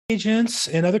agents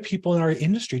and other people in our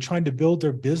industry trying to build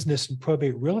their business in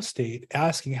probate real estate,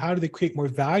 asking how do they create more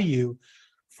value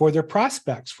for their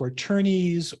prospects, for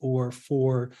attorneys or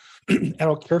for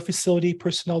adult care facility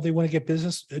personnel they want to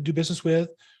do business with,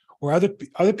 or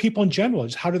other people in general.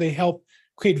 Just how do they help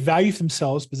create value for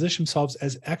themselves, position themselves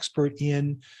as expert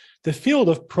in the field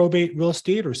of probate real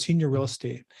estate or senior real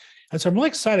estate. And so I'm really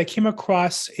excited. I came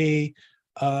across a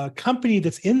company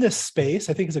that's in this space.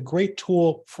 I think it's a great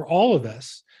tool for all of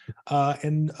us. I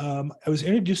was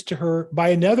introduced to her by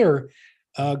another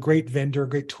great vendor,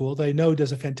 great tool that I know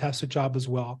does a fantastic job as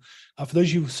well. For those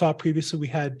of you who saw previously, we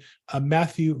had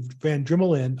Matthew Van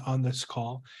Drimmelen on this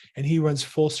call, and he runs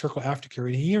Full Circle Aftercare.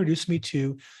 And he introduced me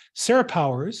to Sarah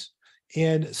Powers.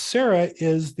 And Sarah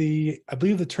is I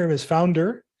believe the term is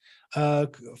founder for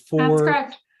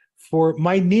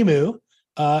MyNemu.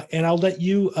 And I'll let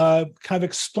you kind of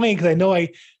explain, because I know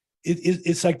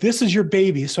it's like this is your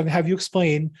baby, so I'm gonna have you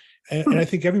explain. And I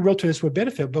think every realtor this would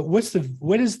benefit. But what's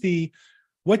the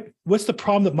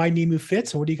problem that MyNemu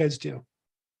fits, and what do you guys do?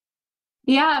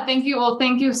 Yeah, thank you. Well,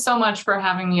 thank you so much for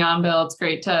having me on, Bill. It's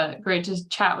great to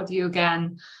chat with you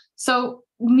again. So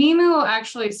Nemu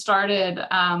actually started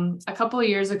a couple of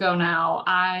years ago now.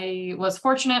 I was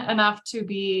fortunate enough to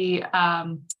be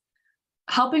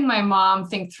helping my mom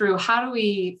think through how do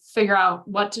we figure out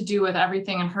what to do with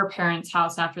everything in her parents'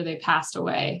 house after they passed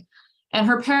away. And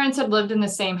her parents had lived in the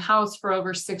same house for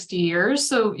over 60 years.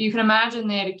 So you can imagine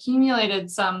they had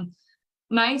accumulated some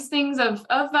nice things of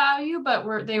value,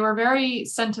 but they were very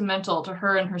sentimental to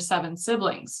her and her 7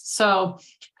 siblings. So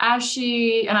as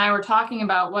she and I were talking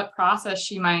about what process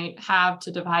she might have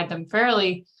to divide them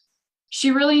fairly,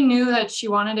 she really knew that she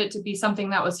wanted it to be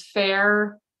something that was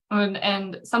fair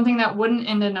and something that wouldn't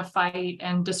end in a fight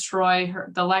and destroy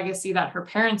the legacy that her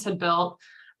parents had built,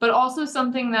 but also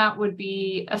something that would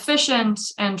be efficient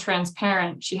and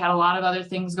transparent. She had a lot of other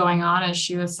things going on as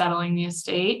she was settling the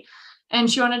estate,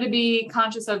 and she wanted to be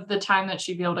conscious of the time that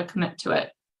she'd be able to commit to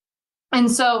it.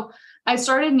 And so I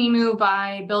started Nemu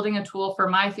by building a tool for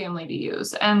my family to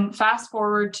use. And fast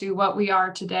forward to what we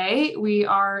are today, we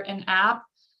are an app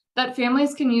that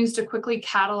families can use to quickly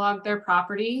catalog their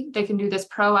property. They can do this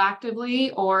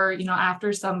proactively or,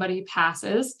 after somebody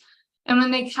passes. And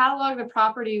when they catalog the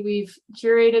property, we've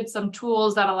curated some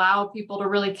tools that allow people to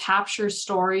really capture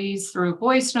stories through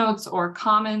voice notes or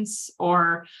comments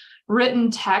or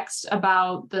written text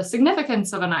about the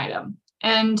significance of an item.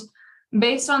 And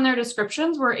based on their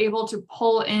descriptions, we're able to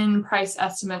pull in price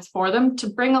estimates for them to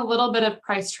bring a little bit of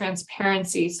price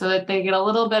transparency so that they get a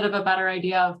little bit of a better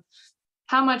idea of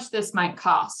how much this might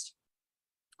cost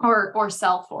or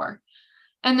sell for.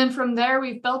 And then from there,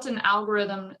 we've built an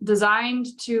algorithm designed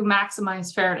to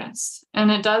maximize fairness. And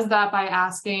it does that by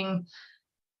asking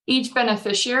each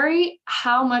beneficiary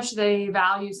how much they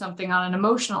value something on an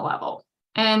emotional level.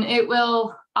 And it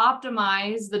will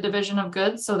optimize the division of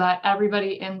goods so that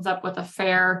everybody ends up with a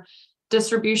fair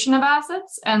distribution of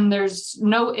assets and there's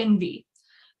no envy.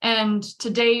 And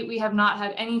to date, we have not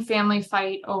had any family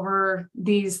fight over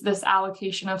this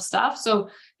allocation of stuff. So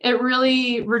it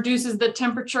really reduces the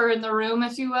temperature in the room,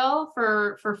 if you will,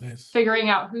 for nice. Figuring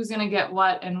out who's going to get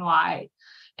what and why,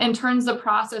 and turns the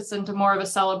process into more of a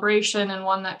celebration and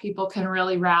one that people can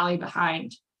really rally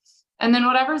behind. And then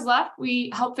whatever's left, we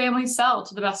help families sell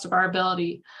to the best of our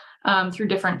ability through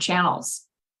different channels.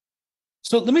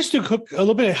 So let me just do a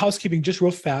little bit of housekeeping just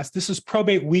real fast. This is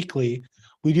Probate Weekly.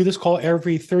 We do this call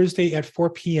every Thursday at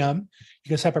 4 p.m. You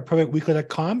can sign up at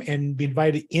probateweekly.com and be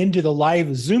invited into the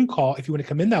live Zoom call if you want to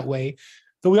come in that way.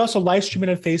 But we also live stream it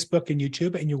on Facebook and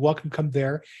YouTube, and you're welcome to come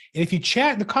there. And if you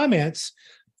chat in the comments,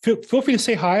 feel free to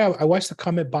say hi. I watch the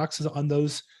comment boxes on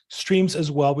those streams as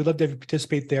well. We'd love to have you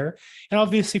participate there. And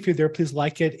obviously, if you're there, please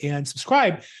like it and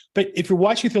subscribe. But if you're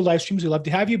watching through live streams, we'd love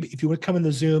to have you. But if you want to come in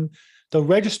the Zoom, they'll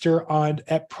register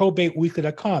at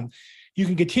probateweekly.com. You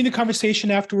can continue the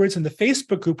conversation afterwards in the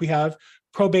Facebook group we have,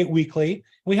 Probate Weekly.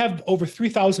 We have over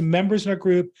 3,000 members in our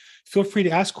group. Feel free to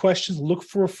ask questions, look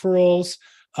for referrals,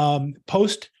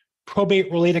 post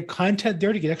probate-related content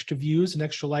there to get extra views and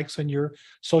extra likes on your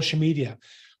social media.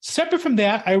 Separate from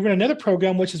that, I run another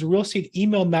program, which is a real estate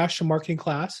email master marketing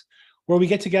class, where we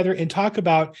get together and talk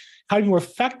about how to be more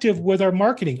effective with our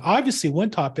marketing. Obviously, one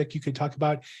topic you could talk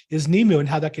about is Nemu and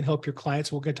how that can help your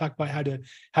clients. We're going to talk about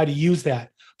how to use that.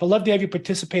 But love to have you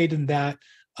participate in that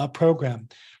program.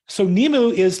 So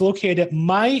Nemu is located at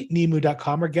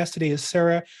mynemu.com. Our guest today is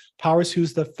Sarah Powers,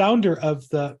 who's the founder of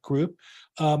the group.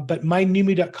 But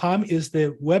mynemu.com is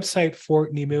the website for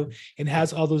Nemu and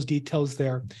has all those details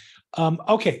there.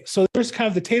 Okay, so there's kind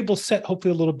of the table set,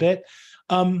 hopefully a little bit.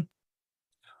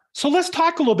 So let's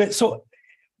talk a little bit. So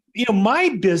my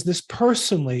business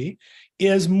personally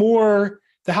is more,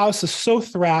 the house is so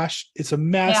thrashed, it's a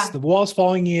mess, Yeah. the walls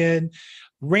falling in,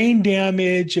 rain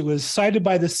damage, it was cited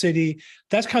by the city.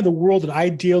 That's kind of the world that I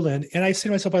deal in. And I say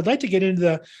to myself, I'd like to get into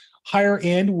the higher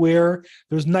end where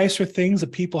there's nicer things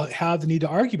that people have the need to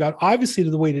argue about. Obviously,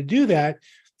 the way to do that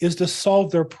is to solve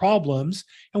their problems.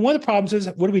 And one of the problems is,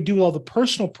 what do we do with all the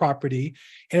personal property?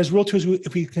 And as realtors,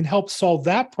 if we can help solve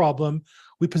that problem,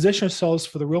 we position ourselves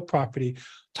for the real property.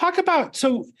 Talk about,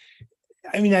 so,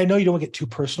 I mean, I know you don't want to get too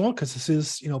personal because this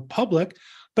is, public,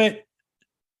 but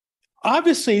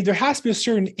obviously there has to be a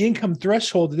certain income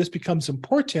threshold that this becomes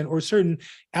important, or a certain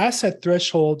asset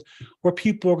threshold where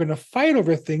people are going to fight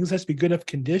over things. It has to be good enough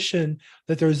condition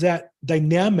that there's that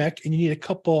dynamic, and you need a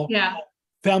couple Yeah.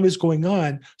 families going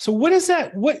on. So what is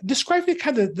that? What describe me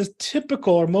kind of the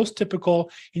typical or most typical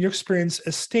in your experience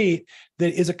estate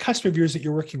that is a customer of yours that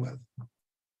you're working with?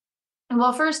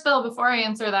 Well, first, Bill, before I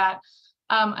answer that,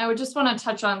 I would just want to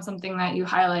touch on something that you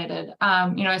highlighted.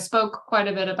 I spoke quite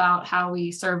a bit about how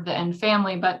we serve the end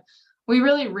family, but we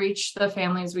really reach the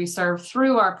families we serve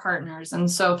through our partners.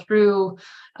 And so through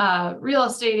real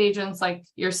estate agents like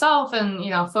yourself and,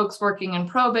 folks working in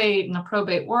probate, in the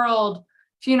probate world,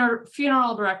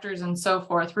 funeral directors and so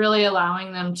forth, really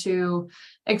allowing them to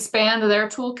expand their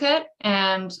toolkit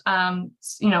and,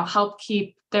 help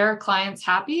keep their clients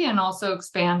happy and also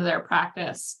expand their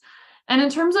practice. And in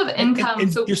terms of income,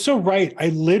 and you're so right. I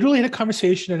literally had a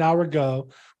conversation an hour ago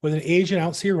with an agent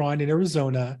out here in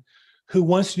Arizona who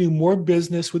wants to do more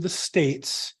business with the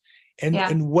states.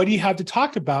 And what do you have to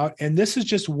talk about? And this is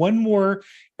just one more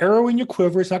arrow in your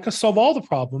quiver. It's not going to solve all the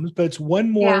problems, but it's one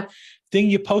more thing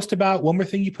you post about, one more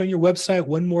thing you put on your website,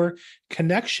 one more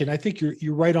connection. I think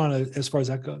you're right on it as far as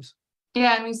that goes.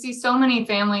 Yeah, and we see so many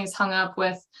families hung up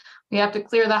with, we have to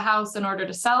clear the house in order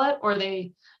to sell it, or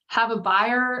they have a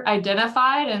buyer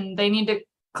identified and they need to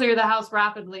clear the house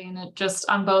rapidly, and it just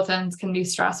on both ends can be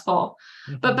stressful.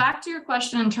 Mm-hmm. But back to your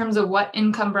question in terms of what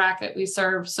income bracket we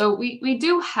serve. So we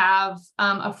do have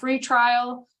a free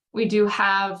trial. We do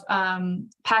have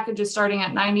packages starting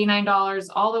at $99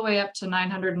 all the way up to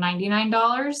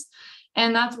 $999.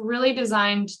 And that's really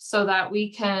designed so that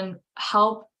we can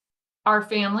help our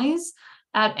families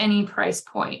at any price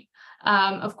point.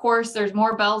 Of course, there's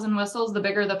more bells and whistles the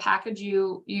bigger the package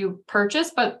you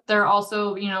purchase, but they're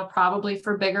also, probably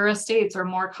for bigger estates or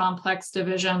more complex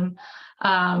division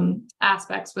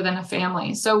aspects within a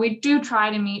family. So we do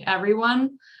try to meet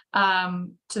everyone to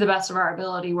the best of our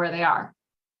ability where they are.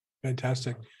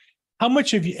 Fantastic. How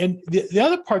much of you, and the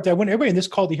other part that I want everybody in this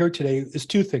call to hear today is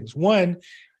two things. One,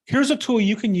 here's a tool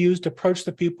you can use to approach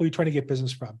the people you're trying to get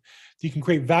business from. You can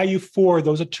create value for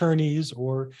those attorneys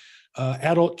or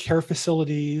adult care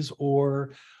facilities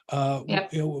or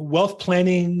wealth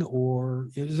planning, or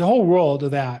there's a whole world of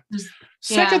that.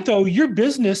 Second, though, your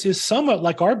business is somewhat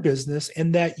like our business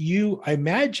in that you, I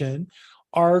imagine,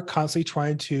 are constantly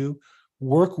trying to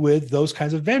work with those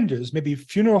kinds of vendors, maybe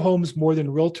funeral homes more than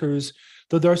realtors,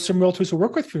 though there are some realtors who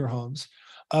work with funeral homes.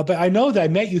 But I know that I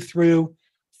met you through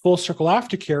Full Circle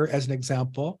Aftercare as an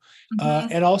example.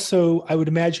 Mm-hmm. And also, I would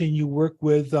imagine you work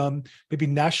with maybe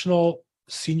national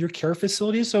senior care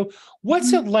facilities. So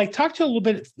what's it like? Talk to you a little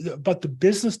bit about the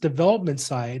business development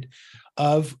side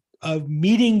of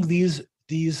meeting these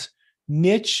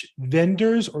niche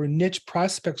vendors or niche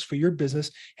prospects for your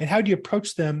business, and how do you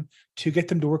approach them to get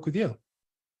them to work with you?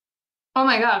 Oh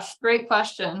my gosh, great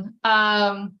question.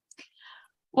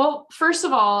 Well, first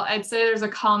of all, I'd say there's a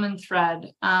common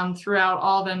thread throughout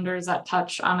all vendors that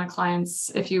touch on a client's,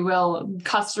 if you will,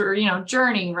 customer,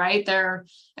 journey, right? They're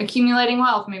accumulating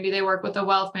wealth. Maybe they work with a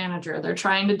wealth manager. They're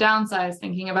trying to downsize,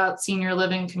 thinking about senior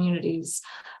living communities.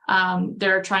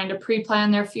 They're trying to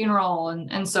pre-plan their funeral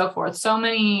and so forth. So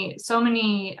many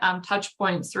touch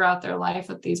points throughout their life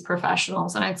with these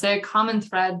professionals. And I'd say a common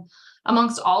thread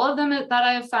amongst all of them that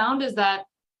I have found is that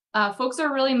folks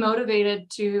are really motivated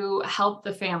to help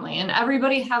the family, and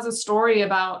everybody has a story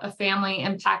about a family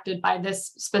impacted by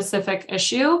this specific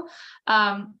issue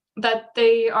that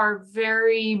they are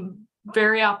very,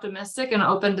 very optimistic and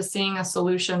open to seeing a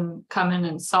solution come in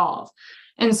and solve.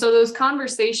 And so those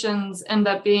conversations end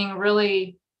up being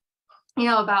really,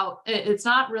 about it's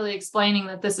not really explaining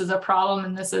that this is a problem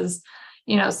and this is,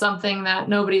 something that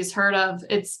nobody's heard of.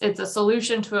 It's a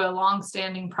solution to a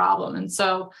long-standing problem. And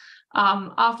so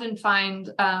often find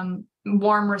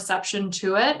warm reception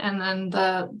to it, and then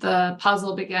the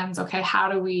puzzle begins. Okay,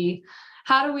 how do we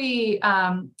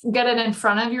get it in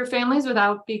front of your families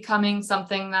without becoming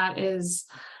something that is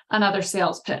another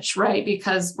sales pitch, right?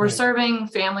 Because we're serving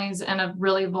families in a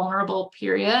really vulnerable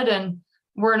period, and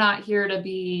we're not here to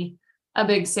be a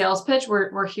big sales pitch.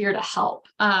 We're here to help.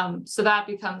 So that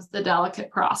becomes the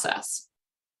delicate process.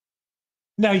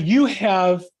 Now you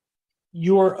have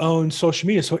your own social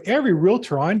media. So every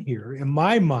realtor on here, in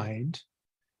my mind,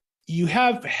 you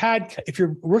have had, if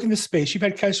you're working the space, you've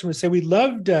had customers say, we'd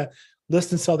love to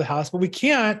list and sell the house, but we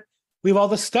can't. We have all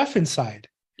the stuff inside.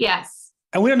 Yes.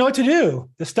 And we don't know what to do.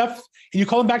 The stuff, and you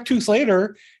call them back 2 weeks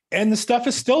later, and the stuff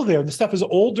is still there. The stuff is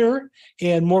older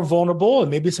and more vulnerable,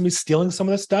 and maybe somebody's stealing some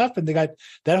of the stuff, and they got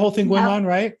that whole thing going on,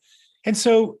 right? And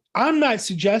so I'm not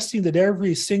suggesting that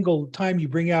every single time you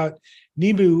bring out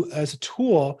Nemu as a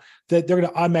tool that they're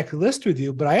going to automatically list with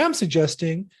you, but I am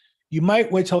suggesting you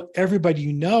might want to tell everybody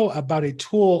you know about a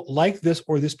tool like this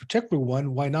or this particular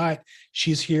one. Why not?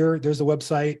 She's here. There's the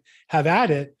website. Have at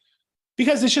it.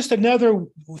 Because it's just another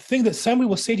thing that somebody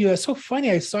will say to you, that's so funny.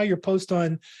 I saw your post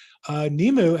on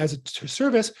Nemu as a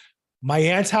service. My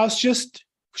aunt's house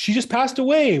she just passed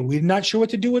away. We're not sure what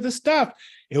to do with the stuff.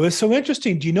 It was so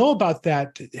interesting. Do you know about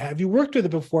that? Have you worked with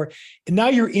it before? And now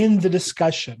you're in the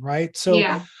discussion, right?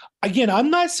 So again, I'm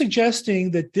not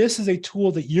suggesting that this is a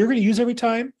tool that you're going to use every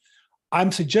time.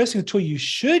 I'm suggesting a tool you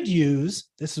should use.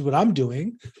 This is what I'm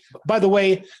doing. By the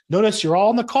way, notice you're all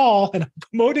on the call and I'm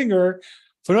promoting her.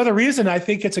 For another reason, I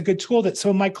think it's a good tool that some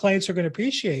of my clients are going to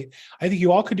appreciate. I think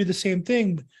you all could do the same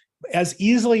thing as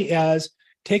easily as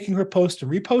taking her post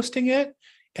and reposting it.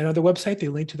 And on their website, they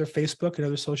link to their Facebook and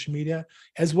other social media,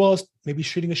 as well as maybe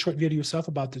shooting a short video yourself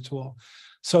about the tool.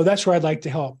 So that's where I'd like to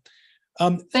help.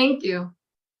 Thank you.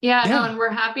 Yeah, no, and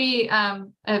we're happy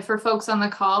for folks on the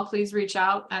call, please reach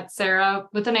out at Sarah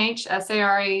with an H,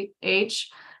 Sarah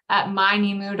at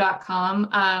mynemu.com.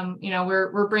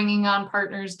 We're bringing on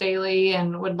partners daily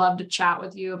and would love to chat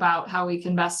with you about how we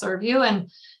can best serve you.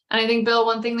 And I think, Bill,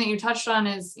 one thing that you touched on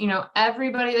is,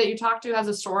 everybody that you talk to has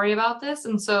a story about this.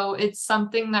 And so it's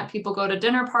something that people go to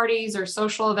dinner parties or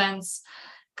social events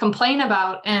complain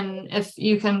about. And if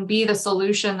you can be the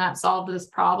solution that solved this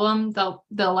problem, they'll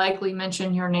likely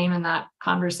mention your name in that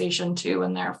conversation too,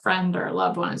 when their friend or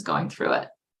loved one is going through it.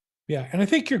 Yeah. And I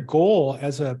think your goal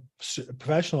as a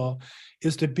professional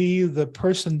is to be the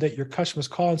person that your customers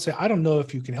call and say, I don't know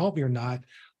if you can help me or not,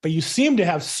 but you seem to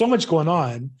have so much going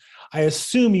on. I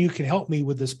assume you can help me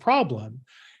with this problem.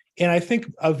 And I think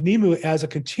of Nemu as a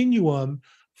continuum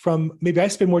from maybe I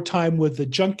spend more time with the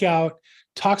junk out,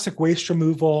 toxic waste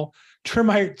removal,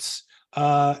 termites,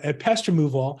 and pest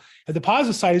removal. And the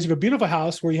positive side is you have a beautiful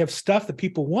house where you have stuff that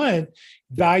people want,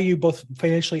 value both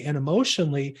financially and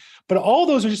emotionally. But all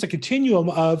those are just a continuum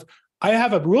of, I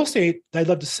have a real estate that I'd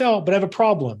love to sell, but I have a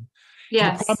problem.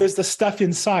 Yes. The problem is the stuff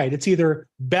inside. It's either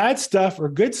bad stuff or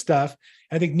good stuff.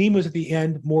 I think Nemu's at the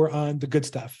end more on the good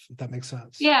stuff, if that makes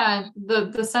sense. Yeah,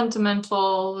 the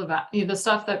sentimental, the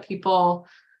stuff that people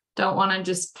don't want to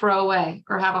just throw away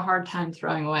or have a hard time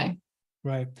throwing away.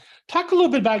 Right. Talk a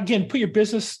little bit about, again, put your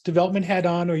business development hat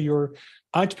on or your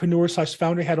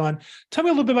entrepreneur/founder hat on. Tell me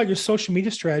a little bit about your social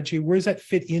media strategy. Where does that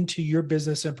fit into your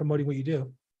business and promoting what you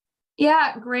do?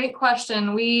 Yeah, great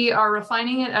question. We are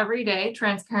refining it every day,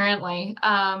 transparently,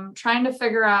 trying to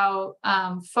figure out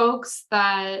folks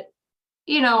that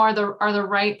are the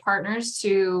right partners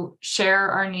to share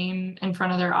our name in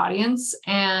front of their audience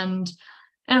and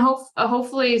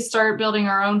hopefully start building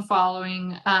our own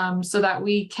following so that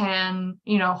we can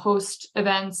host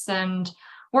events and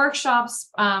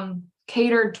workshops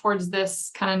catered towards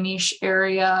this kind of niche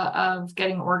area of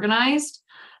getting organized.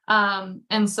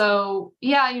 And so,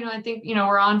 I think,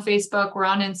 we're on Facebook, we're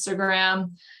on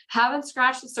Instagram, haven't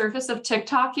scratched the surface of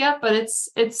TikTok yet, but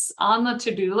it's on the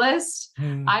to-do list.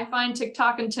 I find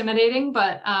TikTok intimidating,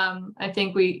 but I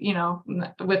think we,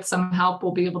 with some help,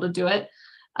 we'll be able to do it.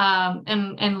 And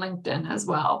LinkedIn as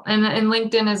well. And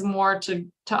LinkedIn is more to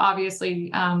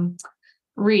obviously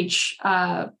reach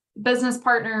business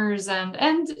partners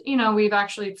and we've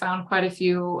actually found quite a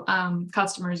few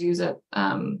customers use it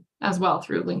as well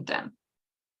through LinkedIn.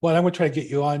 Well, I'm going to try to get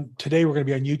you on. Today we're going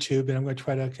to be on YouTube, and I'm going to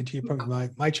try to continue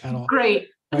promoting my channel. Great.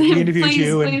 We interviewed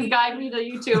please guide me to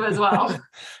YouTube as well.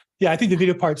 Yeah, I think the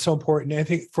video part's so important. And I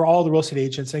think for all the real estate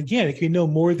agents, and again, if you know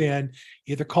more than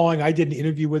either calling, I did an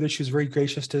interview with her. She was very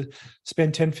gracious to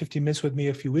spend 10, 15 minutes with me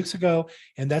a few weeks ago.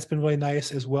 And that's been really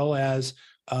nice, as well as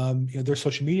their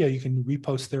social media. You can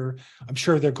repost I'm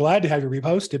sure they're glad to have you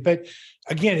repost it. But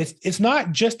again, it's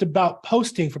not just about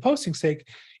posting for posting's sake.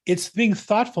 It's being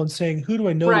thoughtful and saying, who do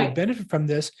I know that would benefit from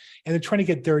this? And they're trying to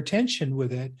get their attention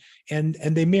with it. And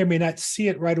they may or may not see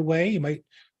it right away. You might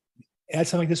add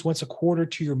something like this once a quarter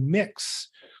to your mix.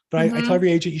 But I tell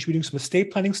every agent you should be doing some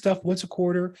estate planning stuff once a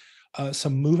quarter,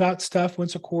 some move out stuff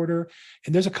once a quarter.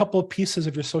 And there's a couple of pieces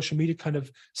of your social media kind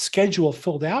of schedule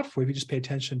filled out for you if you just pay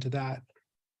attention to that.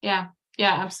 Yeah.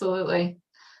 Yeah, absolutely.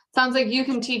 Sounds like you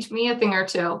can teach me a thing or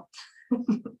two.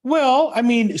 Well, I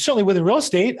mean, certainly within real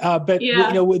estate, but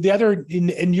Yeah. with the other,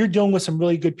 and you're dealing with some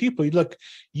really good people. Look,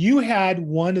 you had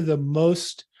one of the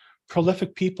most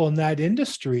prolific people in that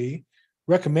industry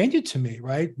recommended to me,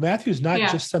 right? Matthew's not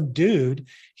Yeah. just some dude;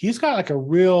 he's got like a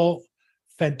real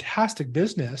fantastic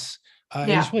business. And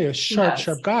he's Yeah. really a He sharp, does.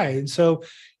 sharp guy. And so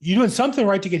you're doing something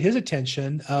right to get his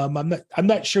attention. I'm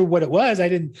not sure what it was. I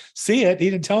didn't see it. He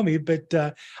didn't tell me, but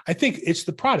I think it's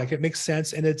the product. It makes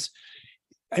sense, and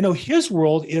I know his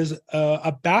world is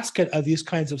a basket of these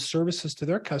kinds of services to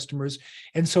their customers.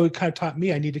 And so it kind of taught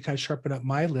me I need to kind of sharpen up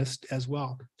my list as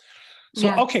well. So,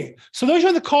 Yeah. okay. So those are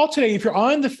on the call today. If you're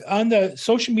on the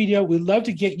social media, we'd love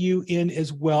to get you in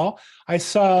as well. I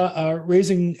saw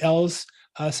Raising L's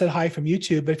said hi from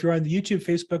YouTube, but if you're on the YouTube,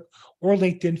 Facebook, or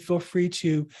LinkedIn, feel free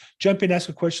to jump in, ask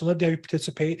a question. Love to have you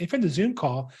participate. If you're in the Zoom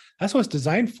call, that's what it's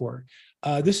designed for.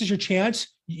 This is your chance.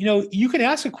 You can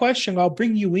ask a question. I'll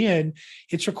bring you in.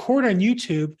 It's recorded on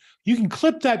YouTube. You can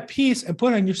clip that piece and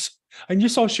put it on your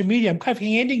social media. I'm kind of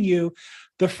handing you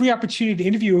the free opportunity to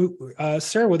interview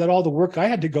Sarah without all the work I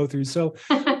had to go through. So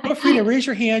feel free to raise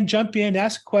your hand, jump in,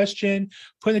 ask a question,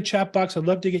 put in the chat box. I'd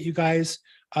love to get you guys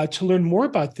to learn more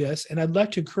about this. And I'd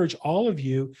love to encourage all of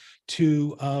you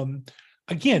to,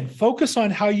 again, focus on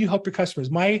how you help your customers.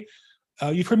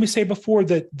 You've heard me say before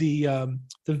that the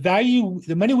value,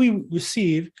 the money we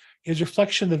receive is a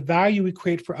reflection of the value we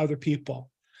create for other people.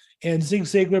 And Zig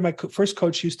Ziglar, my first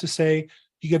coach, used to say,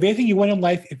 you give anything you want in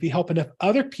life if you help enough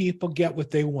other people get what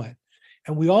they want.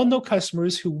 And we all know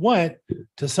customers who want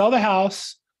to sell the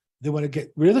house, they want to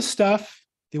get rid of the stuff,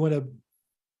 they want to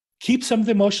keep some of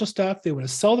the emotional stuff, they want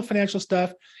to sell the financial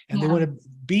stuff, and they Yeah. want to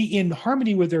be in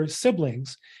harmony with their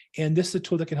siblings. And this is a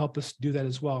tool that can help us do that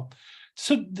as well.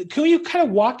 So can you kind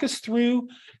of walk us through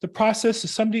the process?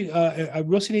 If somebody, a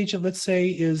real estate agent, let's say,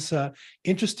 is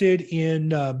interested in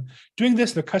doing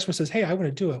this, and the customer says, hey, I want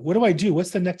to do it. What do I do?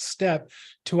 What's the next step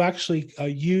to actually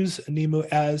use NEMO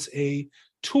as a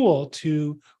tool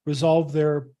to resolve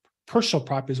their personal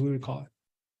property, as we would call it?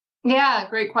 Yeah,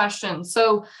 great question.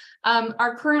 So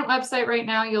our current website right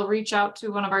now, you'll reach out to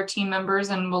one of our team members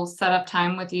and we'll set up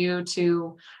time with you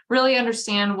to really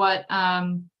understand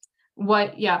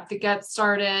the get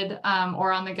started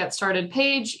or on the get started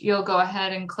page, you'll go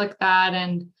ahead and click that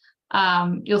and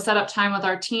you'll set up time with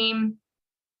our team.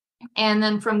 And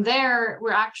then from there,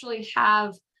 we actually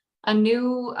have a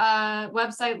new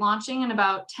website launching in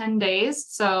about 10 days.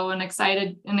 So an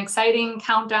exciting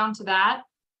countdown to that,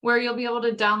 where you'll be able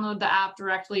to download the app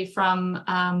directly from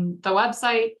the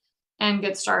website and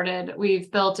get started. We've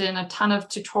built in a ton of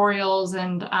tutorials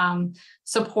and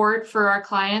support for our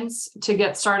clients to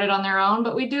get started on their own.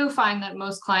 But we do find that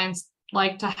most clients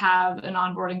like to have an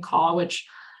onboarding call, which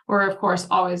we're of course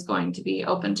always going to be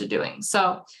open to doing.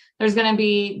 So there's going to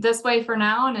be this way for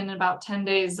now, and in about 10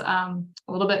 days, a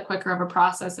little bit quicker of a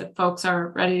process if folks are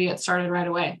ready to get started right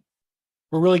away.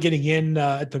 We're really getting in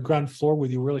at the ground floor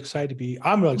with you. We're really excited to be,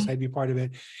 I'm really excited to be part of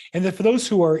it. And then for those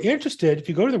who are interested, if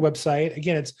you go to their website,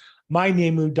 again, it's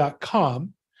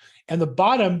mynemu.com. And the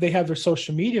bottom, they have their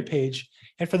social media page.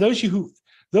 And for those of you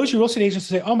real estate agents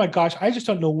who say, oh my gosh, I just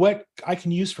don't know what I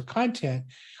can use for content.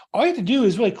 All you have to do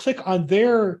is really click on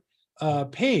their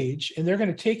page, and they're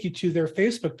going to take you to their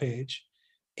Facebook page.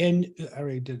 And I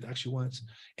already did it actually once.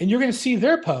 And you're going to see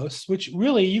their posts, which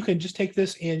really you can just take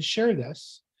this and share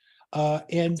this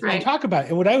and talk about it.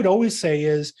 And what I would always say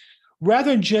is,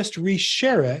 rather than just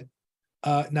reshare it,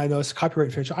 now I know it's copyright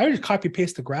infringement, I would just copy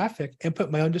paste the graphic and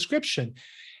put my own description.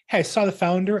 Hey, I saw the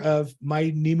founder of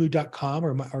mynemu.com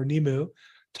or NEMU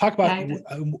talk about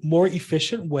a more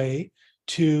efficient way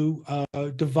to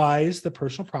devise the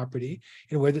personal property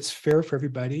in a way that's fair for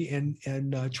everybody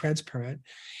and transparent.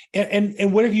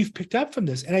 And what have you picked up from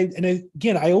this? And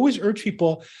again, I always urge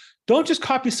people, don't just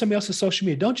copy somebody else's social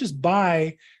media. Don't just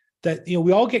buy that.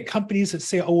 We all get companies that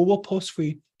say, oh, well, we'll post for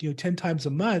you 10 times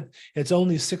a month. It's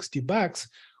only $60.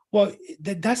 Well,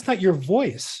 that's not your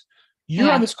voice.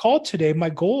 You're on this call today. My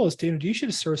goal is to introduce you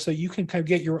to Sarah so you can kind of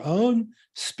get your own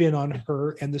spin on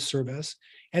her and the service,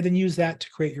 and then use that to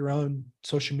create your own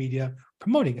social media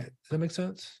promoting it. Does that make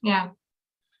sense? Yeah.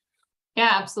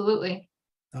 Yeah, absolutely.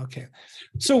 Okay.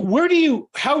 So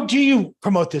how do you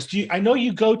promote this? I know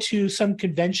you go to some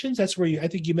conventions. That's where I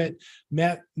think you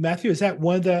met Matthew. Is that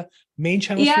one of the main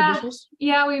channels for your business?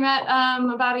 Yeah, we met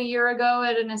about a year ago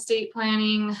at an estate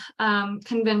planning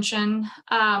convention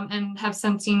and have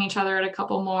since seen each other at a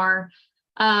couple more.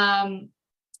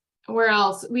 Where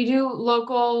else? We do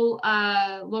local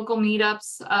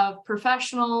meetups of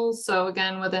professionals. So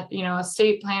again, with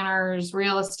estate planners,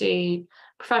 real estate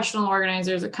professional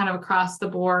organizers kind of across the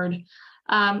board.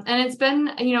 And it's been,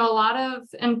 a lot of,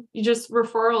 and just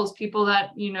referrals, people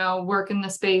that, work in the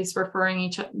space,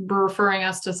 referring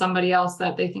us to somebody else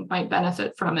that they think might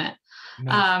benefit from it.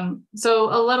 Nice.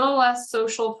 So a little less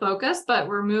social focused, but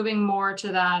we're moving more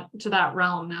to that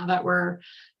realm now that we're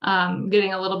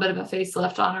getting a little bit of a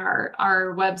facelift on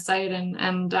our website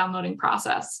and downloading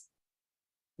process.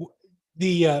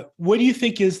 What do you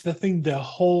think is the thing that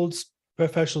holds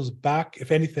professionals back,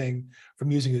 if anything, from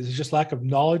using it? Is it just lack of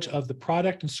knowledge of the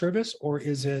product and service, or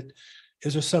is there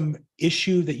some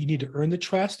issue that you need to earn the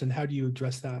trust, and how do you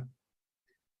address that?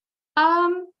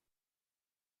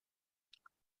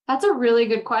 That's a really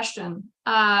good question.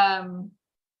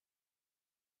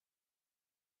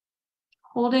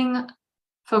 Holding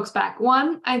folks back.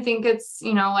 One, I think it's,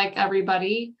 like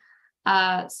everybody,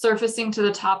 surfacing to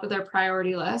the top of their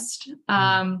priority list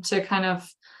to kind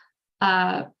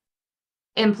of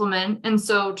implement. And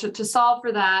so to solve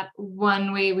for that,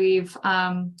 one way we've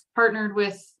partnered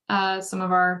with some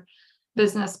of our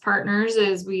business partners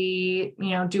is we,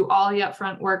 do all the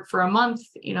upfront work for a month.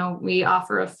 We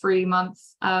offer a free month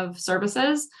of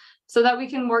services so that we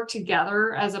can work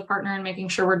together as a partner in making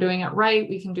sure we're doing it right.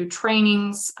 We can do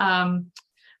trainings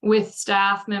with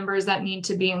staff members that need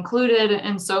to be included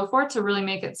and so forth to really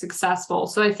make it successful.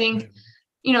 So I think,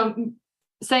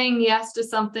 saying yes to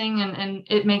something and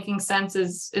it making sense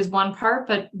is one part,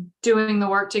 but doing the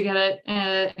work to get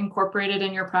it incorporated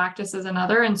in your practice is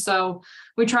another. And so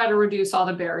we try to reduce all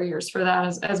the barriers for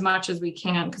that as much as we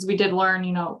can, because we did learn,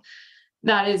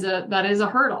 that is a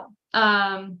hurdle.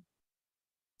 I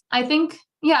think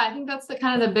that's the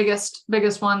kind of the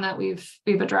biggest one that we've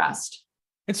addressed.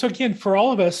 And so again, for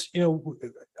all of us,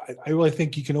 I really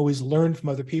think you can always learn from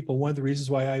other people. One of the reasons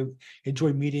why I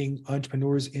enjoy meeting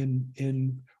entrepreneurs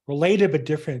in related but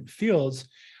different fields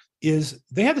is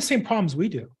they have the same problems we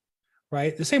do,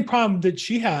 right? The same problem that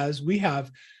she has, we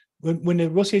have. When the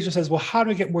real estate agent says, well, how do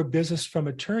I get more business from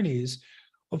attorneys?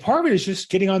 Well, part of it is just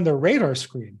getting on their radar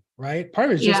screen, right? Part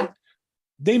of it is just,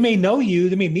 they may know you,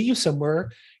 they may meet you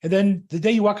somewhere, and then the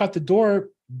day you walk out the door,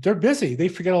 they're busy. They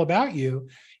forget all about you.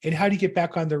 And how do you get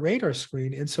back on the radar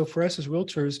screen? And so for us as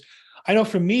realtors, I know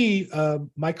for me,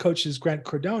 my coach is Grant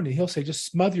Cardone, and he'll say, just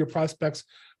smother your prospects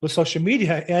with social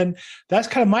media. And that's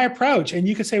kind of my approach. And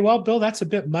you can say, well, Bill, that's a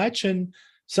bit much. And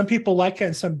some people like it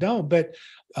and some don't. But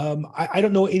I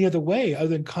don't know any other way other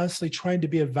than constantly trying to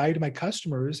be of value to my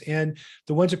customers. And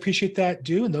the ones that appreciate that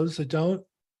do, and those that don't,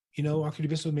 aren't going to do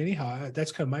business with me anyhow.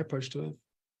 That's kind of my approach to it.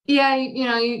 Yeah,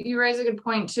 you raise a good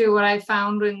point too. What I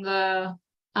found in the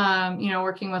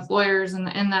working with lawyers in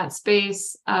that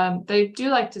space, they do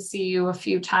like to see you a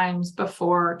few times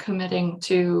before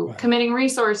committing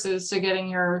resources to getting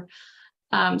your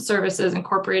services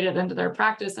incorporated into their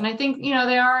practice. And I think,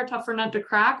 they are a tougher nut to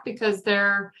crack because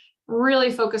they're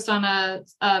really focused on a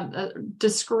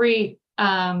discrete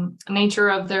nature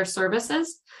of their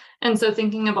services. And so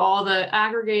thinking of all the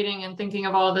aggregating and thinking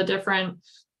of all the different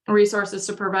resources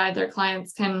to provide their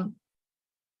clients can,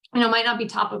 might not be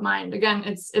top of mind. Again,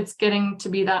 it's getting to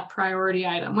be that priority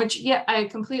item, which, I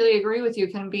completely agree with you,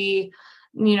 can be,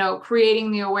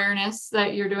 creating the awareness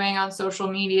that you're doing on social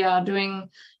media, doing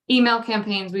email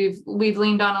campaigns. We've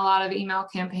leaned on a lot of email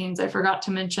campaigns. I forgot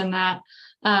to mention that,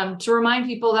 to remind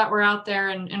people that we're out there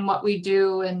and what we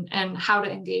do and how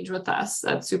to engage with us.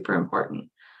 That's super important.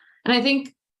 And I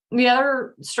think the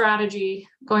other strategy,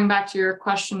 going back to your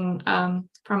question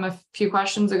from a few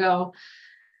questions ago,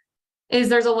 is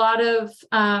there's a lot of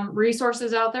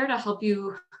resources out there to help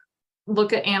you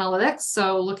look at analytics.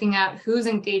 So looking at who's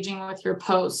engaging with your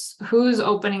posts, who's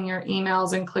opening your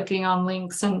emails and clicking on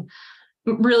links and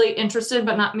really interested,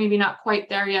 but maybe not quite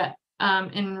there yet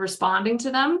in responding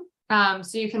to them.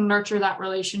 So you can nurture that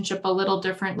relationship a little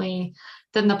differently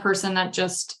than the person that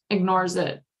just ignores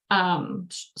it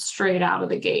straight out of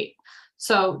the gate.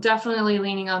 So definitely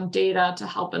leaning on data to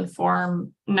help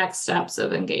inform next steps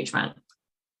of engagement.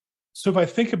 So if I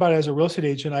think about it as a real estate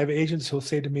agent, I have agents who'll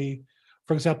say to me,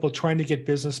 for example, trying to get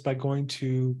business by going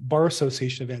to bar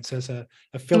association events as an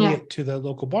affiliate to the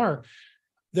local bar.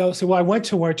 They'll say, well, I went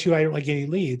to one or two, I don't like any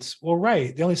leads. Well,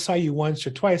 right. They only saw you once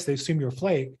or twice. They assume you're a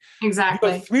flake.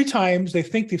 Exactly. You go 3 times, they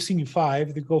think they've seen you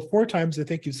 5. They go 4 times, they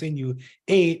think you've seen you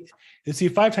 8. They see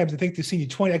you 5 times, they think they've seen you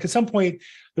 20. Like at some point,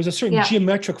 there's a certain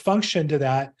geometric function to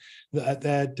that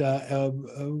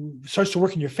starts to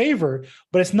work in your favor,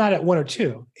 but it's not at 1 or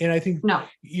 2. And I think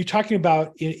you're talking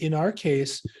about in our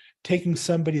case, taking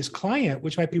somebody's client,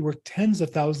 which might be worth tens of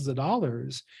thousands of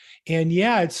dollars. And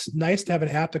yeah, it's nice to have an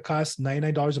app that costs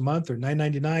 $99 a month or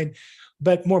 $9.99.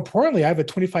 But more importantly, I have a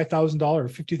 $25,000 or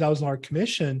 $50,000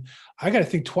 commission. I got to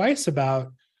think twice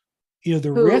about,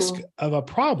 the risk of a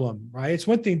problem, right? It's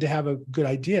one thing to have a good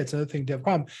idea. It's another thing to have a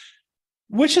problem,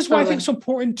 which is why I think it's so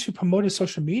important to promote as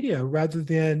social media rather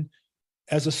than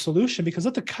as a solution, because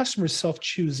let the customers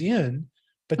self-choose in,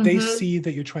 but they see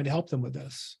that you're trying to help them with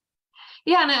this.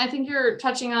 Yeah, and I think you're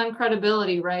touching on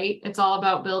credibility, right? It's all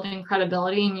about building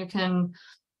credibility, and you can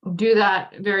do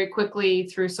that very quickly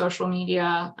through social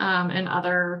media and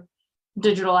other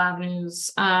digital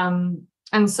avenues.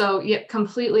 And so, yeah,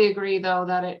 completely agree though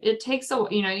that it takes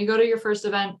you go to your first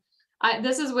event.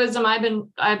 This is wisdom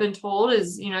I've been told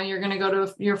is, you're going to go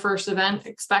to your first event,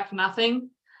 expect nothing.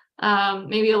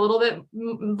 Maybe a little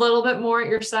bit more at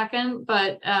your second,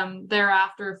 but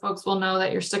thereafter folks will know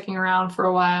that you're sticking around for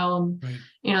a while, and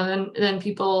right. then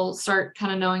people start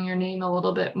kind of knowing your name a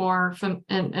little bit more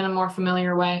in a more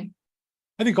familiar way.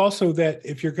 I think also that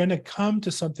if you're going to come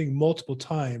to something multiple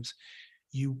times,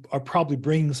 you are probably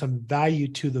bringing some value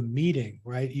to the meeting,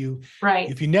 right?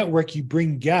 If you network, you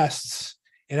bring guests,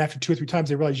 and after 2 or 3 times,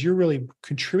 they realize you're really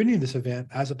contributing to this event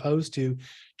as opposed to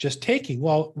just taking.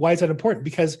 Well, why is that important?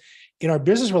 Because in our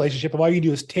business relationship, if all you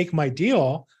do is take my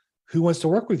deal, who wants to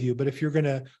work with you? But if you're going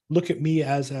to look at me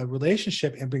as a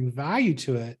relationship and bring value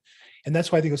to it, and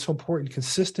that's why I think it's so important,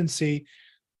 consistency.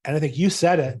 And I think you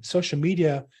said it, social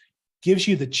media gives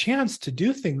you the chance to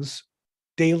do things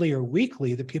daily or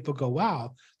weekly that people go,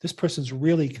 wow, this person's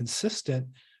really consistent,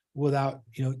 without,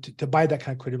 to buy that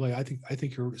kind of credibility. I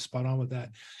think you're spot on with that.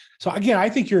 So again, I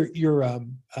think your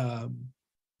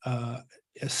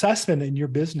assessment in your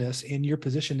business and your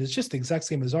position is just the exact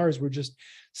same as ours. We're just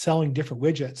selling different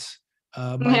widgets.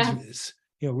 Mine is,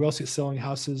 real estate, selling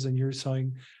houses, and you're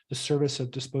selling the service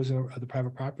of disposing of the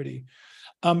private property.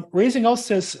 Raising L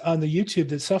says on the YouTube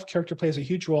that self-character plays a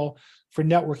huge role for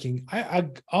networking. I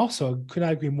also could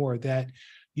not agree more that,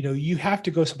 you have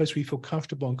to go someplace where you feel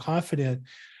comfortable and confident.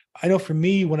 I know for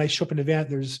me, when I show up at an event,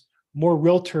 there's more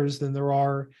realtors than there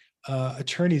are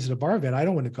attorneys at a bar event. I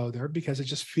don't want to go there because it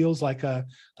just feels like a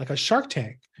Shark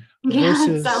Tank.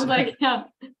 It sounds like, yeah.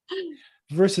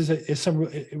 Versus some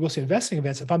real estate investing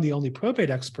events. If I'm the only probate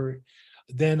expert,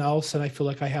 then all of a sudden I feel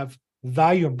like I have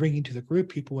value I'm bringing to the group.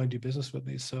 People want to do business with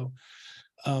me. So,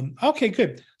 okay,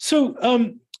 good.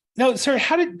 So, now, Sarah,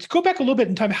 go back a little bit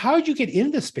in time, how did you get in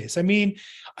this space? I mean,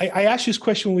 I asked you this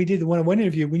question when we did the one-on-one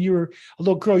interview. When you were a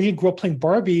little girl, you didn't grow up playing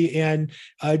Barbie and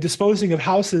disposing of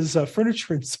houses,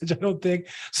 furniture and such, I don't think.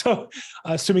 So,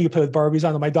 assuming you played with Barbies,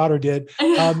 I know my daughter did.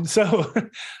 So,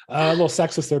 a little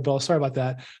sexist there, Bill. Sorry about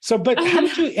that. So, but how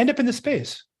did you end up in this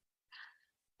space?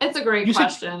 It's a great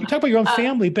question. You talk about your own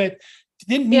family, but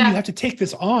didn't mean you have to take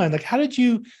this on. Like, how'd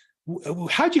you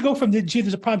go from gee,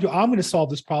 there's a problem to I'm going to solve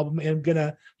this problem and I'm going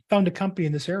to found a company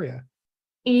in this area?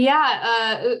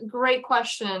 Yeah, great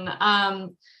question.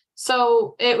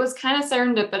 So it was kind of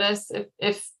serendipitous,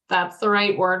 if that's the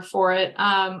right word for it.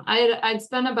 I'd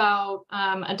spent about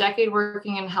a decade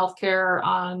working in healthcare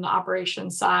on the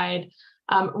operations side,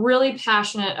 really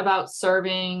passionate about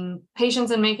serving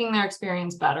patients and making their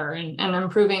experience better and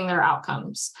improving their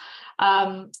outcomes.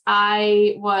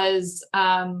 I was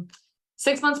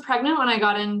 6 months pregnant when I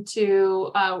got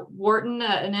into Wharton,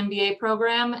 an MBA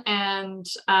program, and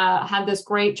had this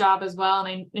great job as well.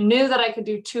 And I knew that I could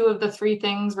do 2 of the 3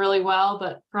 things really well,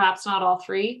 but perhaps not all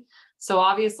 3. So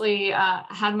obviously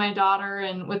had my daughter,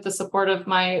 and with the support of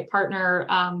my partner,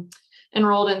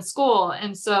 enrolled in school.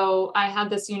 And so I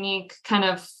had this unique kind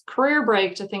of career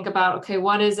break to think about, okay,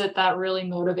 what is it that really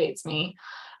motivates me?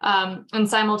 And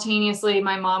simultaneously,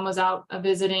 my mom was out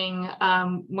visiting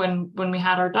when we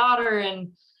had our daughter,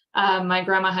 and my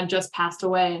grandma had just passed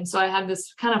away. And so I had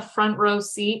this kind of front row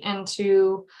seat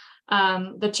into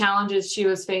the challenges she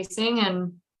was facing.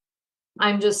 And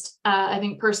I'm just, I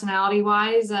think, personality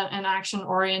wise, an action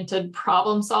oriented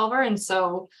problem solver. And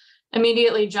so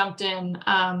immediately jumped in.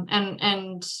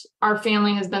 And our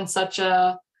family has been such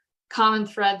a common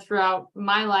thread throughout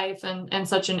my life, and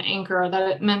such an anchor that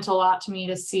it meant a lot to me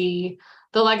to see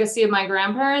the legacy of my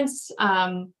grandparents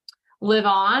live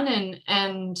on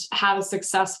and have a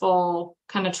successful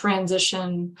kind of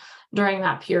transition during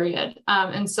that period.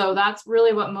 And so that's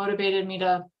really what motivated me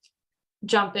to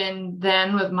jump in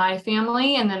then with my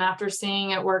family. And then after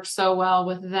seeing it work so well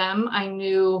with them, I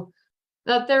knew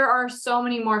that there are so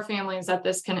many more families that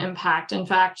this can impact. In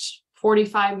fact,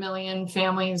 45 million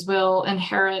families will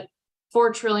inherit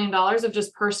 $4 trillion of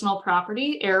just personal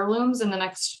property, heirlooms, in the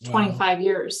next 25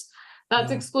 years.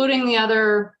 That's excluding the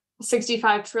other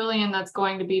 65 trillion that's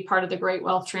going to be part of the great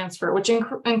wealth transfer, which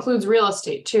includes real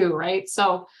estate too, right?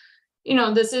 So,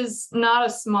 this is not a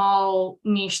small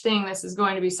niche thing. This is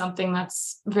going to be something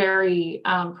that's very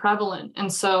prevalent.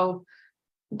 And so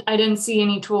I didn't see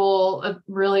any tool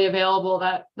really available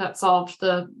that solved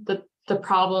the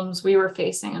problems we were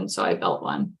facing. And so I built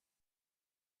one.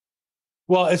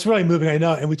 Well, it's really moving, I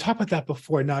know. And we talked about that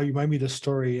before. Now you remind me of the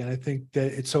story. And I think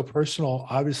that it's so personal.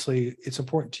 Obviously, it's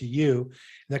important to you. And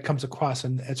that comes across.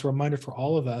 And it's a reminder for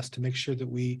all of us to make sure that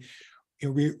we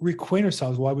reacquaint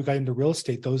ourselves why we got into real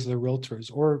estate. Those are the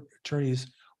realtors or attorneys,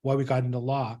 why we got into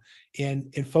law,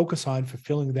 and focus on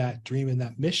fulfilling that dream and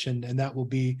that mission. And that will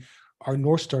be our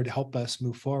North Star to help us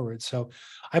move forward. So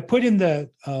I put in the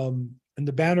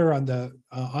banner on the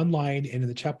online and in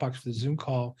the chat box for the Zoom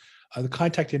call, the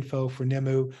contact info for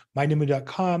NEMU,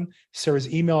 mynemu.com,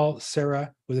 Sarah's email,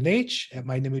 Sarah with an H at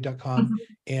mynemu.com,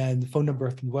 and the phone number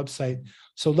from the website.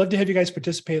 So love to have you guys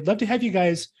participate. Love to have you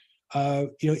guys,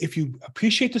 if you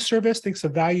appreciate the service, thinks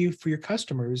of value for your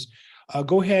customers,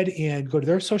 go ahead and go to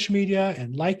their social media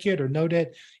and like it or note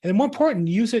it. And then more important,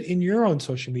 use it in your own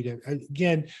social media.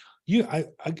 Again,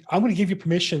 I'm going to give you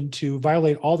permission to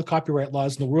violate all the copyright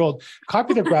laws in the world.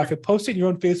 Copy the graphic, post it in your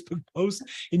own Facebook post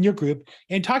in your group,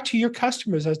 and talk to your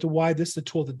customers as to why this is a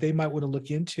tool that they might want to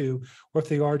look into, or if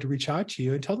they are, to reach out to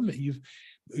you and tell them that you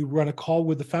run a call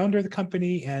with the founder of the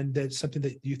company and that's something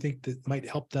that you think that might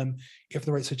help them if in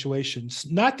the right situations.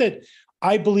 Not that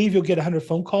I believe you'll get 100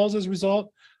 phone calls as a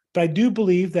result, but I do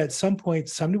believe that at some point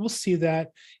somebody will see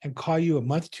that and call you a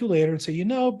month or two later and say,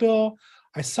 Bill,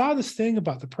 I saw this thing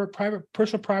about the private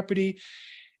personal property,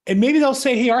 and maybe they'll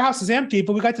say, hey, our house is empty,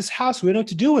 but we got this house, we don't know what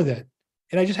to do with it.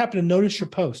 And I just happen to notice your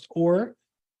post. Or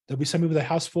there'll be somebody with a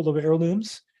house full of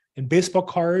heirlooms and baseball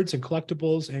cards and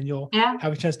collectibles, and you'll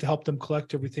have a chance to help them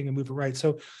collect everything and move it right.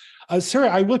 So Sarah,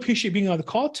 I really appreciate being on the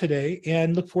call today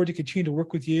and look forward to continue to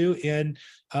work with you and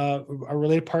our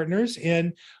related partners.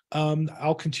 And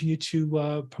I'll continue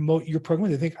to promote your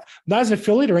program. I think not as an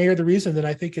affiliate or any other reason, that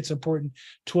I think it's an important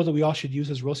tool that we all should use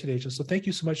as real estate agents. So thank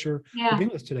you so much for being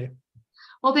with us today.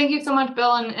 Well, thank you so much,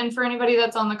 Bill. And for anybody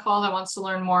that's on the call that wants to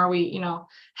learn more, we,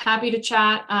 happy to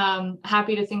chat,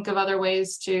 happy to think of other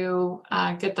ways to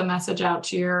get the message out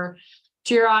to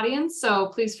your audience. So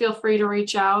please feel free to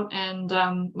reach out, and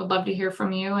would love to hear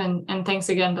from you. And thanks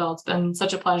again, Bill. It's been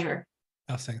such a pleasure.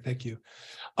 Thank you.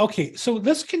 Okay, so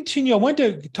let's continue. I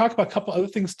wanted to talk about a couple other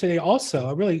things today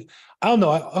also. I don't know.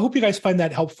 I hope you guys find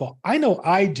that helpful. I know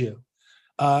I do.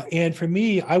 And for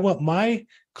me, I want my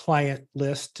client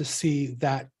list to see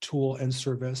that tool and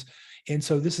service. And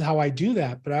so this is how I do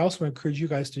that. But I also encourage you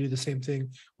guys to do the same thing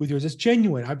with yours. It's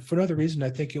genuine. For another reason, I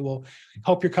think it will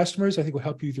help your customers. I think it will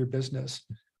help you with your business.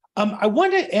 I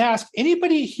want to ask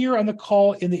anybody here on the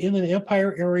call in the Inland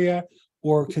Empire area,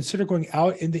 or consider going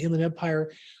out in the Inland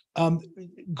Empire,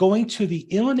 going to the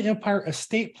Inland Empire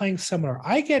Estate Planning Seminar.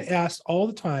 I get asked all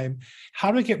the time,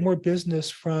 how do I get more business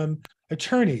from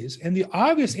attorneys? And the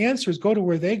obvious answer is go to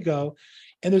where they go.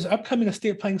 And there's upcoming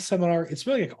estate planning seminar. It's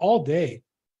really like all day,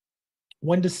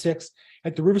 1 to 6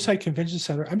 at the Riverside Convention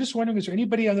Center. I'm just wondering, is there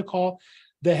anybody on the call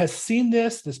that has seen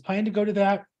this, that's planning to go to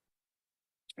that?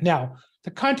 Now,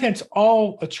 the content's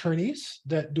all attorneys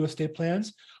that do estate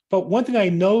plans. But one thing I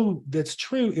know that's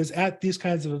true is at these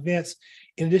kinds of events,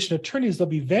 in addition to attorneys, there'll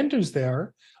be vendors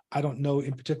there. I don't know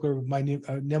in particular, my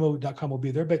nemo.com will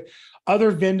be there, but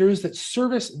other vendors that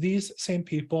service these same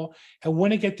people and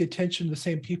want to get the attention of the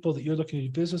same people that you're looking to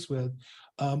do business with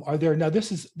are there. Now, this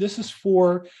is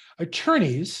for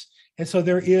attorneys, and so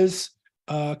there is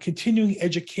continuing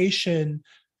education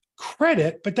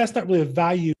credit, but that's not really a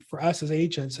value for us as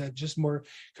agents. Just more,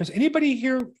 because anybody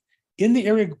here in the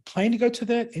area planning to go to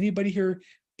that? Anybody here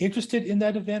interested in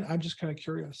that event? I'm just kind of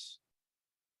curious.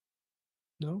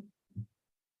 No?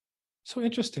 So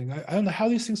interesting. I don't know how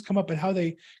these things come up and how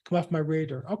they come off my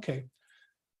radar. Okay.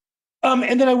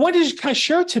 And then I wanted to kind of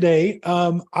share today.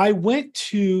 I went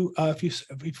to, if you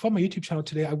follow my YouTube channel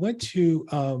today, I went to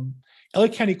LA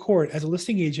County Court as a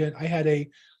listing agent. I had a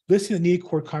listing that needed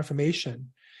court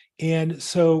confirmation. And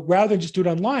so rather than just do it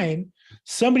online,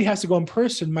 somebody has to go in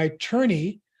person. My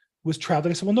attorney was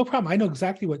traveling. I said, well, no problem. I know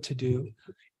exactly what to do.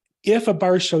 If a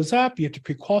buyer shows up, you have to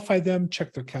pre-qualify them,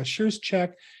 check their cashier's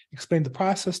check, explain the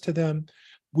process to them.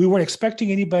 We weren't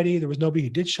expecting anybody. There was nobody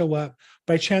who did show up.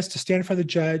 But I had a chance to stand in front of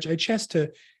the judge. I had a chance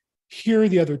to hear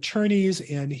the other attorneys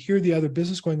and hear the other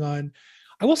business going on.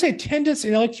 I will say attendance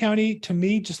in LA County, to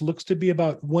me, just looks to be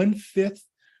about 1/5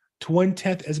 to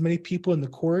 1/10 as many people in the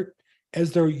court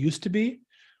as there used to be.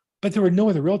 But there were no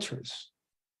other realtors.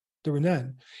 There were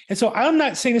none. And so I'm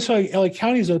not saying necessarily LA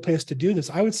County is the place to do this.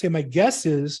 I would say my guess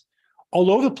is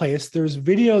all over the place. There's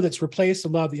video that's replaced a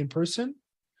lot of the in-person,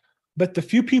 but the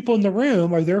few people in the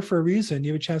room are there for a reason.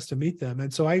 You have a chance to meet them.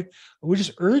 And so I would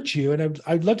just urge you, and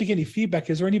I'd love to get any feedback.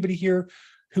 Is there anybody here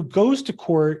who goes to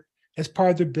court as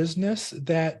part of their business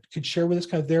that could share with us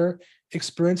kind of their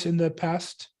experience in the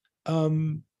past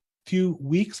few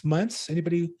weeks, months?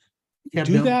 Anybody do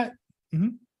Bill, that?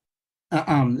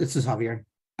 This is Javier.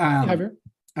 Javier?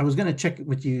 I was going to check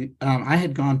with you. I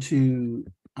had gone to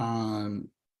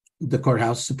the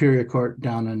courthouse, Superior Court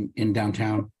down in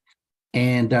downtown.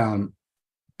 And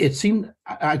it seemed,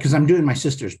 because I'm doing my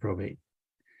sister's probate.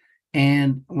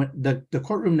 And when the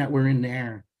courtroom that we're in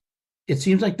there, it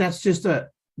seems like that's just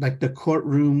like the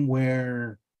courtroom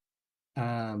where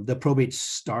the probates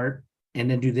start. And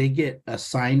then do they get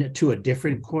assigned to a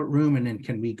different courtroom? And then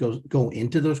can we go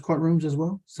into those courtrooms as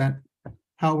well? Is that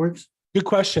how it works? Good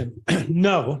question.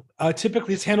 No,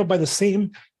 typically it's handled by the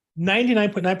same,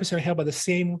 99.9% handled by the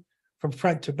same from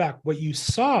front to back. What you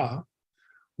saw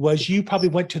was you probably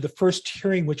went to the first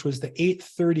hearing, which was the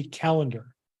 8:30 calendar.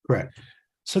 Correct.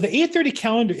 So the 8:30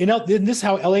 calendar, and this is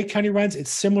how LA County runs. It's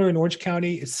similar in Orange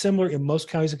County. It's similar in most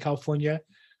counties in California.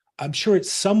 I'm sure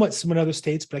it's somewhat similar in other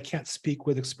states, but I can't speak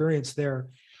with experience there.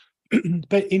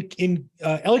 But in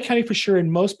LA County for sure, in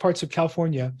most parts of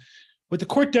California, what the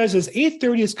court does is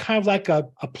 8:30 is kind of like a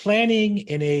planning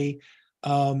and a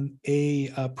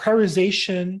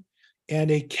prioritization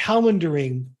and a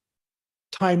calendaring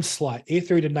time slot,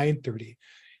 8:30 to 9:30.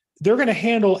 They're going to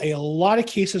handle a lot of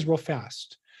cases real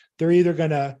fast. They're either going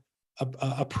to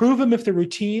approve them if they're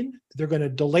routine, they're going to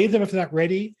delay them if they're not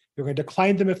ready, they're going to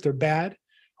decline them if they're bad,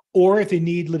 or if they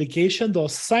need litigation, they'll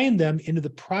assign them into the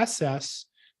process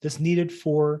that's needed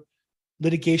for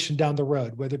litigation down the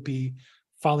road, whether it be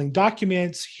filing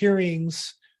documents,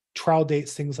 hearings, trial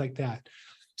dates, things like that.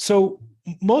 So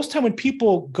most time when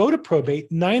people go to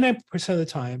probate, 99% of the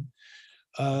time,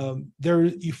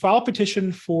 you file a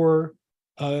petition for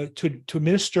to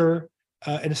administer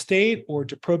an estate or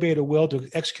to probate a will, to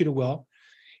execute a will.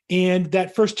 And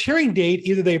that first hearing date,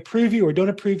 either they approve you or don't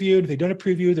approve you. If they don't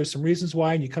approve you, there's some reasons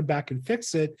why, and you come back and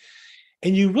fix it.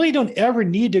 And you really don't ever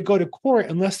need to go to court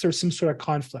unless there's some sort of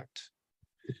conflict.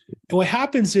 And what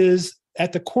happens is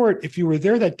at the court, if you were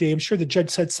there that day, I'm sure the judge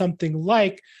said something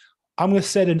like, I'm going to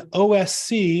set an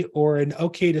OSC or an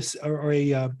OK to, or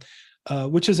a,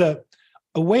 which is a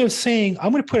way of saying,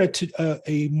 I'm going to put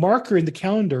a marker in the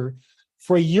calendar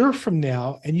for a year from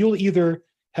now, and you'll either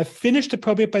have finished the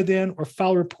probate by then or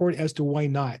file a report as to why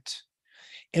not.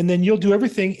 And then you'll do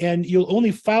everything, and you'll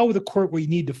only file with the court where you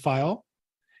need to file.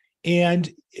 And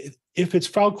if it's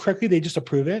filed correctly, they just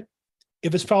approve it.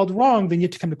 If it's filed wrong, then you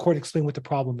have to come to court and explain what the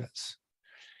problem is.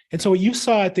 And so what you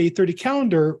saw at the 8:30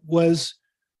 calendar was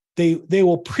they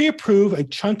will pre-approve a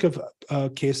chunk of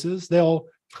cases. They'll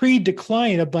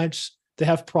pre-decline a bunch that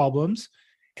have problems,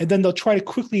 and then they'll try to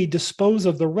quickly dispose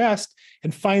of the rest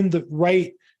and find the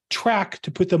right track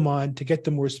to put them on to get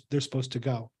them where they're supposed to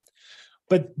go.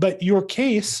 But your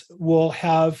case will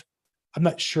have, I'm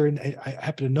not sure, and I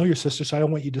happen to know your sister, so I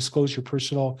don't want you to disclose your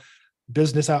personal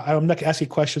business. I'm not going to ask you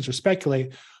questions or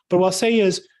speculate, but what I'll say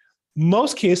is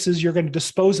most cases, you're going to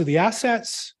dispose of the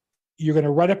assets. You're going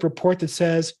to write up a report that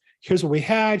says, here's what we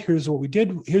had, here's what we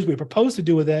did, here's what we proposed to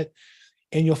do with it.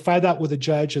 And you'll file that with a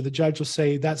judge, and the judge will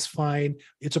say, that's fine,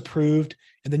 it's approved.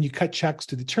 And then you cut checks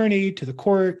to the attorney, to the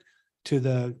court, to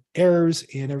the heirs,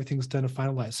 and everything's done and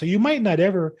finalized. So you might not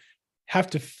ever have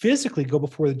to physically go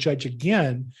before the judge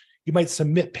again. You might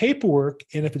submit paperwork,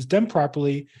 and if it's done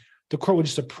properly, the court will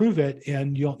just approve it,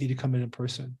 and you don't need to come in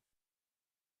person.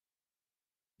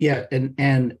 Yeah,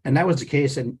 and that was the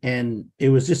case, and it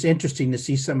was just interesting to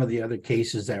see some of the other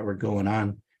cases that were going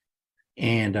on.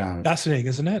 And fascinating,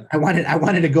 isn't it? I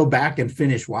wanted to go back and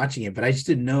finish watching it, but I just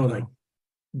didn't know, like,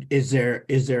 is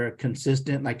there a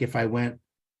consistent, like, if I went,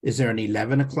 is there an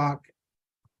 11 o'clock?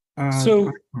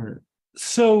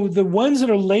 So the ones that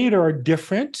are later are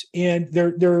different, and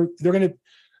they're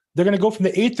gonna go from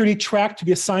the 8:30 track to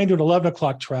be assigned to an 11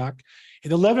 o'clock track.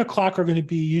 And 11 o'clock are going to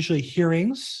be usually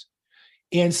hearings,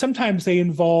 and sometimes they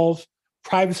involve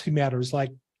privacy matters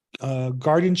like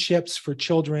guardianships for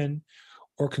children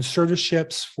or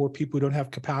conservatorships for people who don't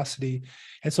have capacity.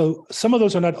 And so some of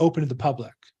those are not open to the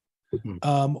public,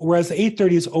 whereas the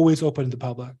 8:30 is always open to the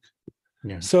public.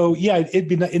 Yeah. So yeah, it'd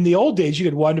be in the old days, you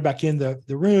could wander back in the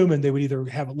room and they would either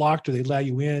have it locked or they'd allow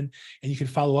you in, and you could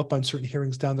follow up on certain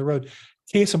hearings down the road.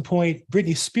 Case in point,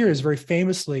 Britney Spears very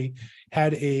famously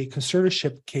had a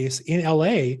conservatorship case in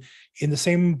LA in the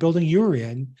same building you were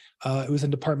in. It was in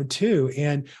Department 2.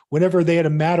 And whenever they had a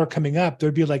matter coming up,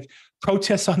 there'd be like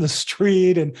protests on the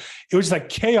street, and it was like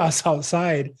chaos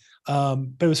outside. But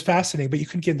it was fascinating, but you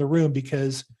couldn't get in the room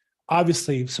because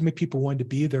obviously so many people wanted to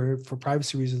be there for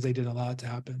privacy reasons. They didn't allow it to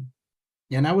happen.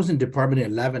 And I was in Department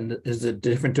 11. Is it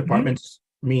different departments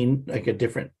mean like a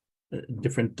different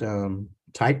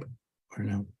type or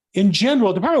no? In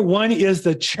general, Department 1 is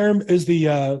the chairman, is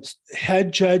the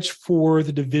head judge for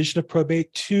the division of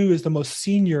probate. 2 is the most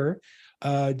senior,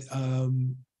 Deborah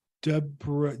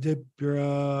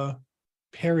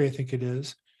Perry, I think it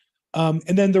is. And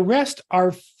then the rest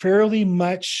are fairly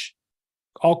much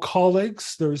all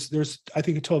colleagues. There's I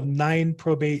think a total of 9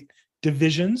 probate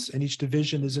divisions, and each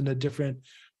division is in a different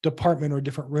department or a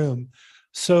different room.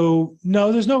 So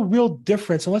no, there's no real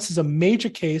difference unless it's a major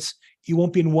case. You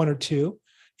won't be in 1 or 2.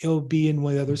 It'll be in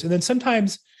one of the others. And then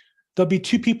sometimes there'll be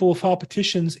 2 people who file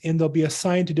petitions and they'll be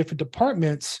assigned to different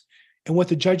departments. And what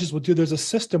the judges will do, there's a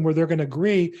system where they're going to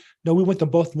agree, no, we want them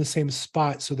both in the same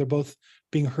spot. So they're both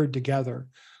being heard together.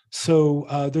 So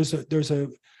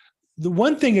the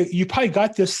one thing, you probably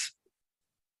got this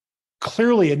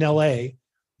clearly in LA,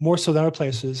 more so than other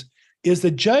places, is the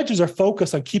judges are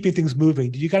focused on keeping things moving.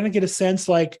 Did you kind of get a sense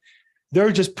like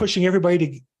they're just pushing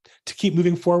everybody to keep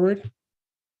moving forward?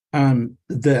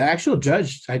 The actual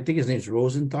judge, I think his name's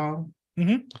Rosenthal.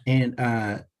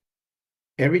 And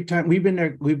every time we've been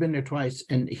there twice,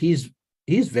 and he's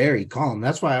very calm.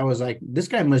 That's why I was like, this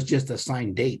guy must just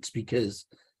assign dates, because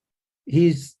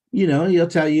he's, he'll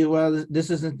tell you, well, this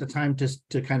isn't the time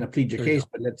to kind of plead your case,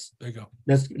 but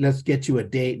let's get you a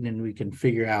date, and then we can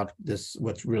figure out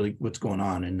what's going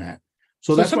on in that.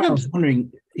 So that's why I was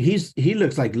wondering, he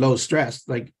looks like low stress.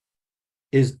 Like,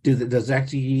 is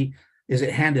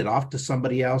it handed off to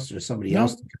somebody else, or somebody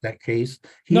else to get that case?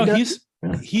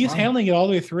 He's handling it all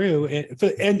the way through.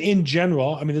 And in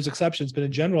general, I mean, there's exceptions, but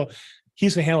in general,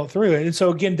 he's going to handle it through it. And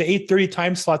so again, the 8:30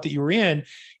 time slot that you were in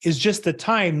is just the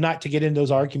time not to get into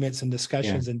those arguments and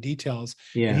discussions and details.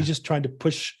 Yeah. And he's just trying to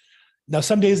push. Now,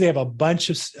 some days they have a bunch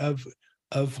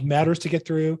of matters to get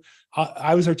through.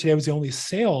 I was there today. I was the only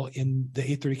sale in the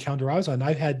 8:30 calendar I was on.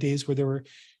 I've had days where there were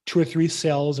 2 or 3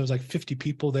 sales. There was like 50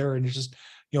 people there, and it's just,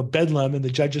 bedlam, and the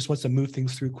judge just wants to move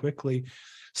things through quickly.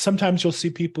 Sometimes you'll see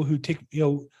people who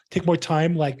take more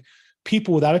time, like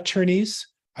people without attorneys.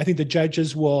 I think the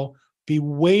judges will be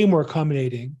way more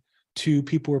accommodating to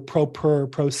people who are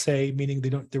pro se, meaning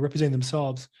they're representing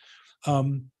themselves.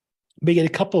 May get a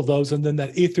couple of those, and then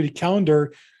that 8:30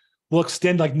 calendar will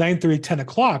extend like 9:30, 10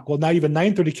 o'clock. Well, now you have a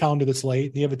 9:30 calendar that's late,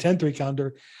 and you have a 10:30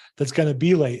 calendar that's going to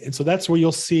be late. And so that's where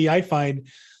you'll see, I find,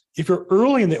 if you're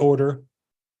early in the order,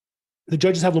 the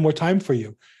judges have a little more time for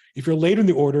you. If you're later in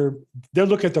the order, they'll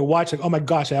look at their watch like, oh my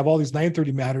gosh, I have all these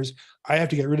 9:30 matters. I have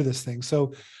to get rid of this thing.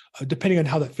 So depending on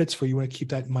how that fits for you, you want to keep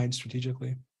that in mind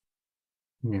strategically.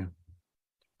 Yeah.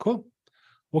 Cool.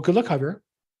 Well, good luck, Javier.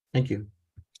 Thank you.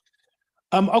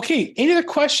 Okay. Any other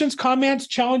questions, comments,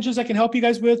 challenges I can help you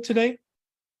guys with today?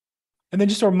 And then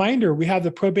just a reminder, we have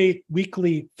the Probate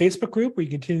Weekly Facebook group where you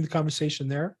continue the conversation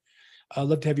there. I'd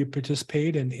love to have you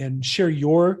participate and share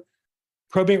your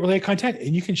probate related content,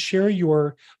 and you can share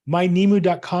your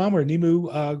mynemu.com or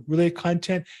NEMU related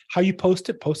content, how you post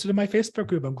it in my Facebook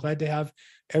group. I'm glad to have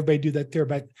everybody do that there.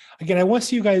 But again, I want to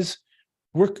see you guys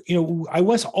work, I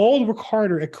want us all to work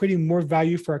harder at creating more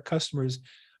value for our customers.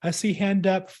 I see hand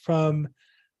up from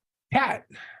Kat.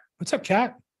 What's up,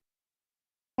 Kat?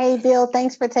 Hey, Bill,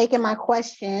 thanks for taking my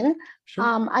question.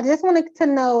 Sure. I just wanted to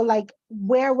know, like,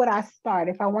 where would I start?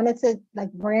 If I wanted to,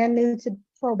 like, brand new to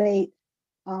probate,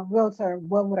 realtor,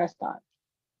 where would I start?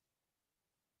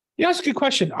 Yeah, that's a good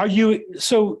question.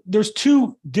 So there's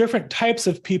 2 different types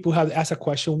of people who have asked that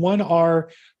question. One are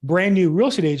brand new real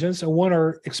estate agents, and one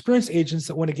are experienced agents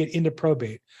that want to get into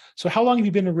probate. So how long have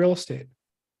you been in real estate?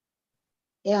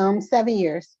 7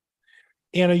 years.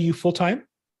 And are you full-time?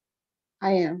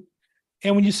 I am.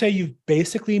 And when you say you've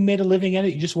basically made a living at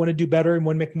it, you just want to do better and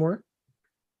want to make more?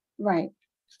 Right.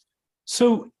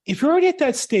 So if you're already at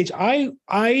that stage, again,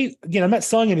 I'm not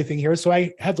selling anything here, so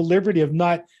I have the liberty of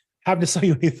not having to sell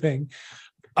you anything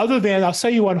other than I'll sell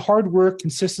you on hard work,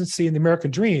 consistency, and the American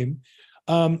dream.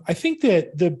 I think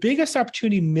that the biggest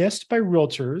opportunity missed by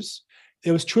realtors,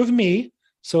 it was true of me.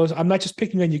 So I'm not just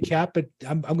picking on you, Kat, but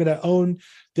I'm going to own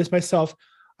this myself.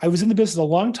 I was in the business a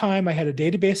long time. I had a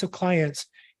database of clients,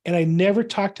 and I never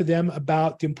talked to them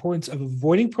about the importance of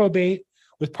avoiding probate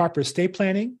with proper estate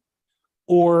planning,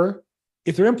 or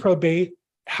if they're in probate,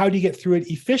 how do you get through it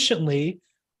efficiently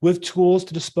with tools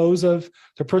to dispose of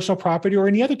their personal property or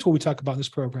any other tool we talk about in this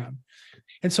program.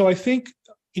 And so I think,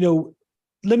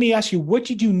 let me ask you, what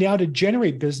do you do now to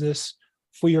generate business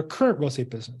for your current real estate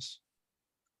business?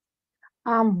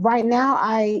 Right now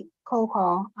I cold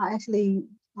call. I actually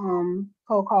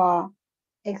cold call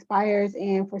expires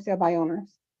and for sale by owners.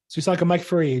 So you sound like a Mike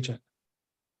Ferry agent.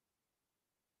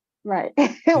 Right.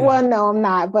 Well, no, I'm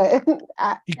not, but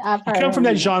I've You heard come of from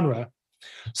him, that yeah. genre.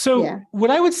 So Yeah.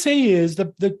 what I would say is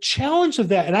the challenge of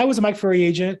that, and I was a Mike Ferry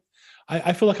agent.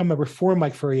 I feel like I'm a reformed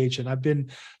Mike Ferry agent. I've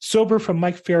been sober from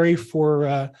Mike Ferry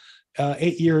for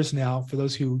 8 years now, for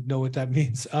those who know what that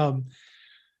means.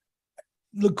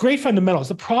 The great fundamentals.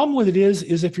 The problem with it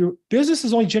is if your business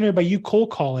is only generated by you cold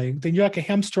calling, then you're like a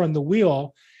hamster on the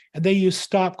wheel, and then you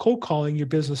stop cold calling, your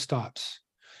business stops.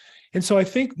 And so I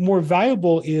think more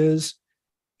valuable is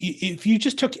if you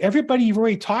just took everybody you've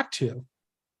already talked to,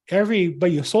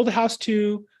 everybody you sold a house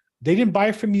to, they didn't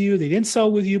buy from you, they didn't sell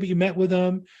with you, but you met with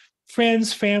them,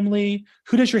 friends, family,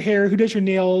 who does your hair, who does your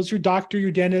nails, your doctor,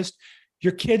 your dentist,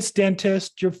 your kid's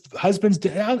dentist, your husband's,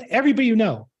 everybody you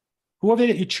know, whoever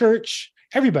at your church,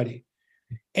 everybody.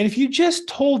 And if you just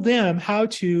told them how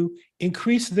to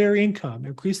increase their income,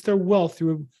 increase their wealth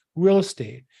through real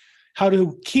estate, how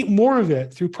to keep more of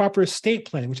it through proper estate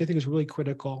planning, which I think is really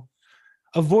critical,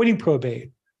 avoiding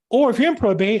probate, or if you're in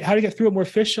probate, how to get through it more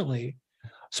efficiently.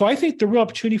 So I think the real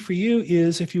opportunity for you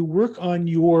is if you work on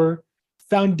your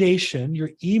foundation,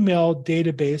 your email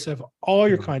database of all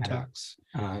your contacts,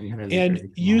 and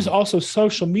use also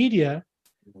social media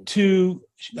to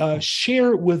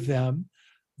share with them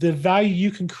the value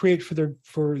you can create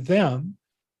for them.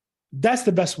 That's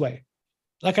the best way.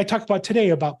 Like I talked about today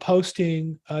about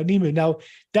posting NEMU. Now,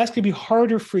 that's going to be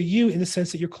harder for you in the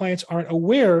sense that your clients aren't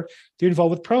aware they're involved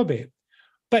with probate.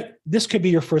 But this could be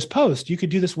your first post. You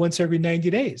could do this once every 90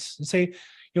 days and say,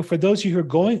 for those of you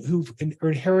who are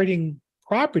inheriting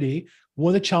property,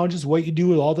 one of the challenges is what you do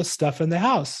with all the stuff in the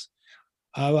house.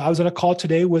 I was on a call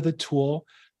today with a tool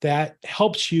that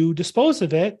helps you dispose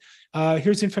of it.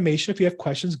 Here's information. If you have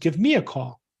questions, give me a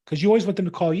call, because you always want them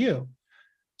to call you.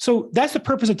 So that's the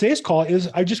purpose of today's call. Is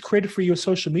I just created for you a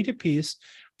social media piece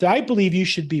that I believe you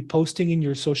should be posting in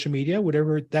your social media,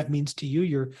 whatever that means to you,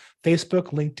 your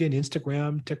Facebook, LinkedIn,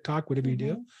 Instagram, TikTok, whatever you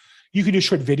do. You can do a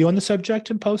short video on the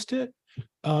subject and post it.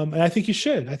 And I think you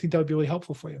should. I think that would be really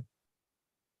helpful for you.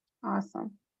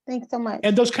 Awesome. Thanks so much.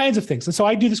 And those kinds of things. And so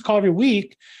I do this call every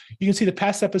week. You can see the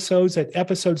past episodes at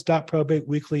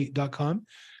episodes.probateweekly.com.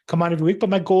 Come on every week. But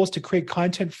my goal is to create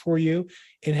content for you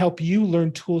and help you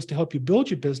learn tools to help you build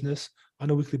your business on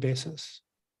a weekly basis.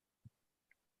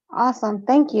 Awesome.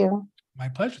 Thank you. My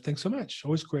pleasure. Thanks so much.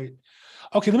 Always great.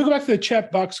 Okay, let me go back to the chat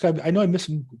box. I know I missed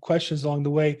some questions along the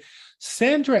way.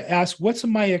 Sandra asked, what's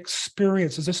my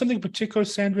experience? Is there something in particular,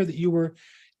 Sandra, that you were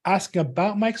asking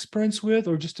about my experience with,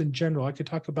 or just in general? I could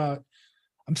talk about,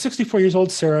 I'm 64 years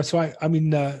old, Sarah. So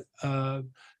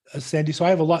Sandy, so I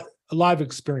have a lot of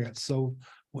experience. So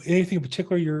anything in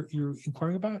particular you're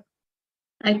inquiring about?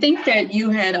 I think that you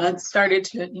had started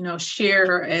to,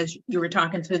 share as you were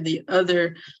talking to the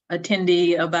other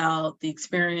attendee about the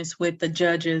experience with the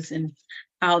judges and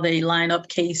how they line up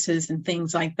cases and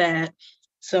things like that.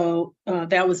 So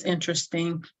that was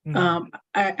interesting.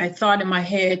 I thought in my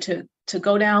head to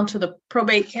go down to the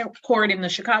probate court in the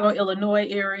Chicago, Illinois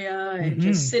area and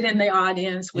just sit in the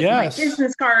audience with my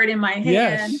business card in my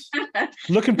hand.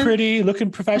 Looking pretty,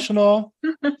 looking professional.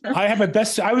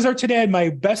 I was there today, I had my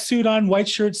best suit on, white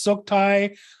shirt, silk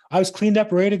tie. I was cleaned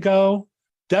up, ready to go.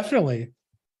 Definitely.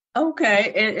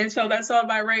 Okay. And so that's on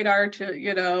my radar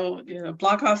to,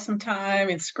 block off some time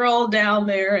and scroll down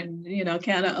there and,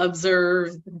 kind of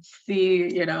observe and see,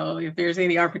 if there's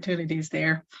any opportunities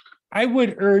there. I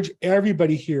would urge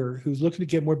everybody here who's looking to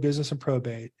get more business in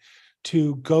probate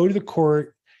to go to the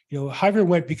court. Javier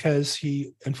went because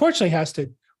he unfortunately has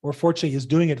to, or fortunately is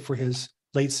doing it for his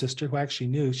late sister, who I actually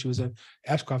knew. She was an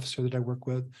escrow officer that I work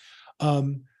with.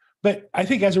 But I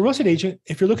think as a real estate agent,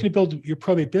 if you're looking to build your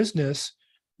probate business,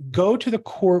 go to the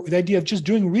court with the idea of just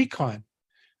doing recon.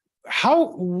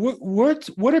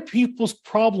 What are people's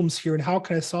problems here and how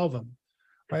can I solve them?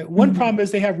 Right. One problem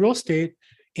is they have real estate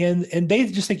and they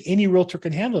just think any realtor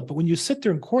can handle it. But when you sit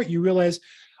there in court, you realize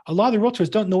a lot of the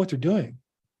realtors don't know what they're doing.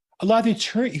 A lot of the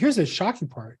attorneys, here's the shocking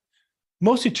part.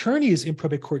 Most attorneys in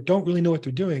probate court don't really know what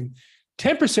they're doing.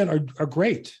 10% are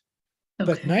great,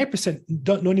 but 9%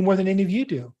 don't know any more than any of you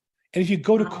do. And if you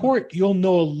go to court, you'll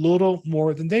know a little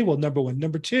more than they will, number one.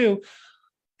 Number two,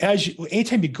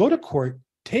 anytime you go to court,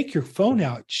 take your phone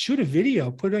out, shoot a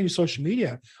video, put it on your social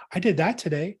media. I did that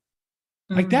today.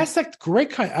 Like that's like great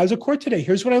kind. I was at court today.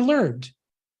 Here's what I learned.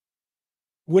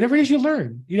 Whatever it is you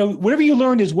learn, whatever you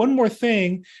learn is one more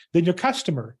thing than your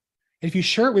customer. And if you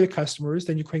share it with your customers,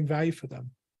 then you're creating value for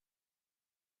them.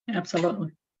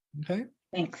 Absolutely. Okay.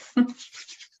 Thanks.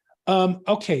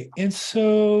 Okay. And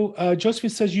so Josephine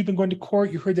says you've been going to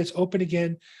court. You heard that's open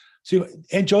again. So,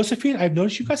 and Josephine, I've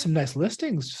noticed you got some nice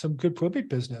listings, some good probate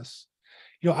business.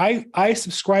 I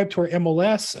subscribe to our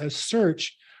MLS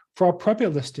search for our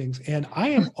probate listings, and I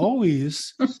am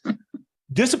always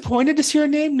disappointed to see your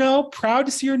name. No, proud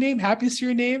to see your name, happy to see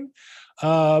your name.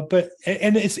 But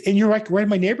you're right in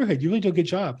my neighborhood. You really do a good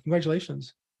job.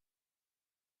 Congratulations.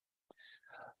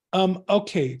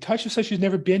 Okay, Tasha says she's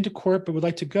never been to court but would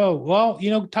like to go. Well,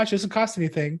 Tasha, doesn't cost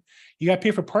anything. You got to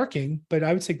pay for parking, but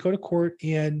I would say go to court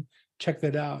and check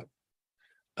that out.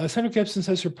 Senator Gibson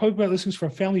says her probate listings from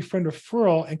family friend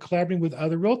referral and collaborating with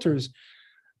other realtors.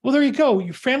 Well, there you go.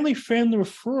 Your family friend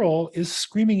referral is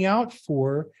screaming out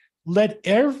for let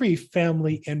every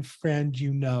family and friend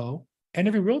and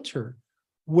every realtor,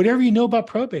 whatever you know about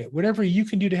probate, whatever you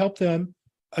can do to help them.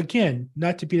 Again,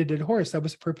 not to beat a dead horse, that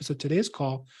was the purpose of today's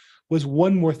call, was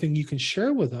one more thing you can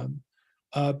share with them.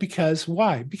 Because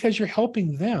why? Because you're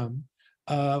helping them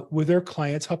with their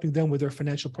clients, helping them with their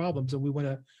financial problems, and we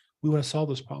want to solve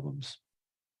those problems.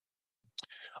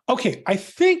 Okay, I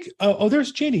think.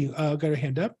 There's Janie. Got her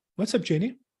hand up. What's up,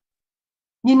 Janie?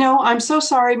 I'm so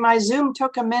sorry. My Zoom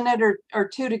took a minute or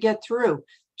two to get through.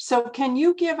 So can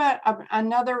you give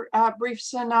another brief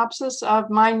synopsis of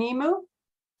My NEMU?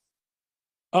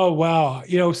 Oh, wow.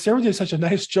 Sarah did such a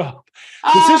nice job.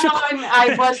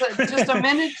 I was just a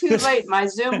minute too late. My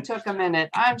Zoom took a minute.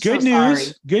 I'm so sorry.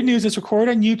 Good news. It's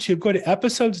recorded on YouTube. Go to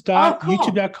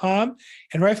episodes.youtube.com.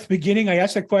 And right from the beginning, I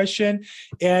asked that question.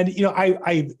 And,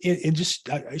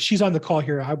 she's on the call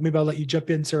here. Maybe I'll let you jump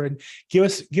in, Sarah, and give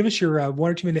us your 1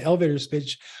 or 2 minute elevator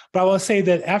speech. But I will say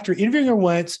that after interviewing her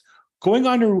once, going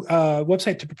on her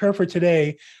website to prepare for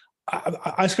today,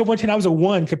 I scored 110. I was a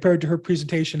 1 compared to her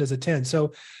presentation as a 10.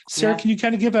 So, Sarah, Can you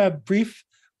kind of give a brief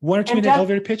 1 or 2 minute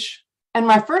elevator pitch? And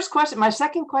my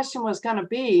second question was going to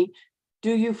be,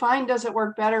 does it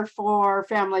work better for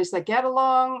families that get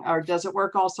along, or does it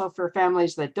work also for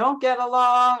families that don't get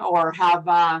along, or have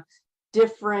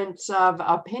different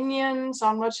opinions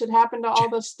on what should happen to all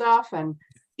this stuff? And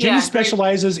Jenny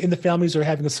specializes in the families that are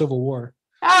having a civil war.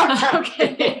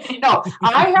 Okay. No,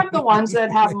 I have the ones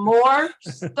that have more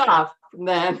stuff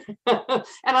than, and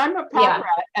I'm a pet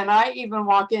rat, and I even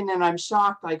walk in and I'm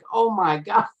shocked, like, oh my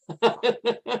God.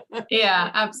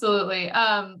 Yeah, absolutely.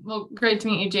 Well, great to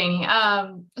meet you, Janie.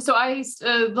 So a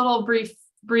little brief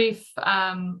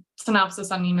synopsis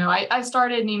on NEMU. I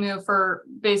started NEMU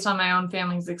based on my own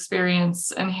family's experience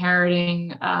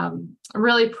inheriting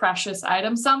really precious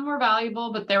items. Some were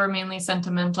valuable, but they were mainly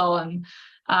sentimental, and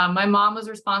my mom was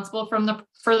responsible for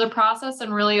the process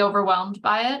and really overwhelmed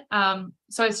by it.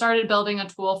 So I started building a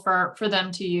tool for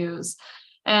them to use.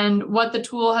 And what the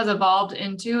tool has evolved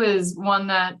into is one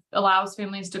that allows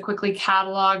families to quickly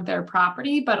catalog their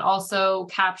property, but also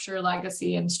capture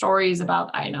legacy and stories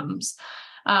about items.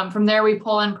 From there, we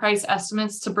pull in price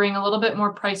estimates to bring a little bit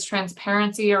more price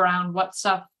transparency around what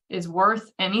stuff is worth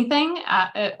anything,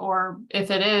 or if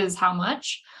it is, how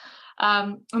much.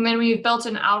 And then we've built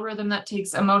an algorithm that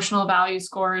takes emotional value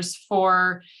scores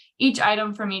for each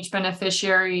item from each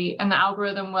beneficiary, and the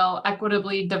algorithm will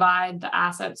equitably divide the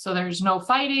assets. So there's no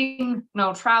fighting,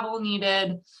 no travel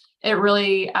needed. It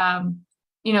really,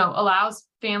 allows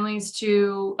families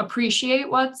to appreciate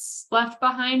what's left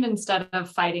behind instead of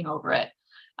fighting over it.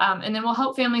 And then we'll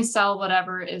help families sell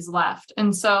whatever is left.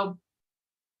 And so,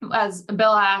 as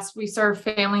Bill asked, we serve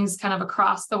families kind of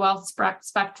across the wealth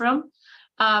spectrum.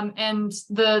 And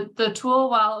the tool,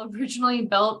 while originally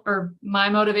built, or my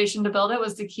motivation to build it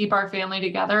was to keep our family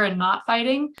together and not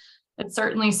fighting, it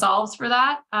certainly solves for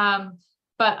that.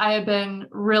 But I have been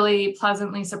really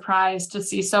pleasantly surprised to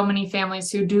see so many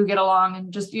families who do get along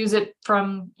and just use it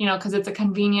because it's a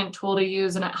convenient tool to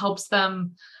use, and it helps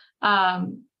them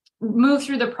move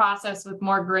through the process with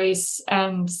more grace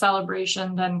and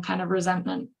celebration than kind of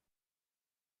resentment.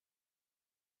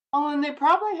 Oh, and they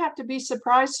probably have to be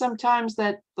surprised sometimes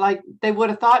that, like, they would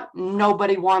have thought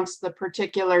nobody wants the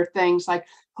particular things, like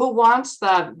who wants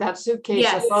that suitcase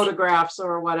of photographs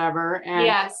or whatever,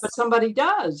 but somebody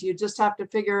does. You just have to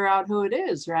figure out who it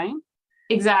is, right?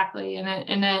 Exactly. And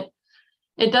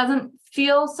it doesn't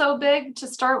feel so big to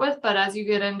start with, but as you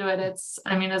get into it, as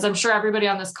I'm sure everybody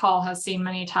on this call has seen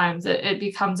many times, it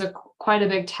becomes quite a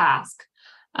big task.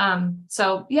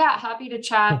 So yeah, happy to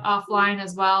chat offline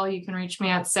as well. You can reach me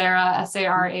at Sarah,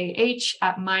 SARAH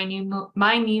at mynemu.com.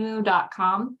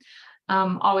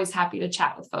 Always happy to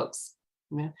chat with folks.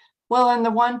 Yeah. Well, and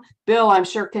the one, Bill, I'm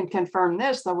sure can confirm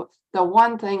this. The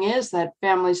one thing is that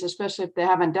families, especially if they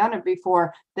haven't done it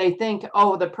before, they think,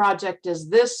 oh, the project is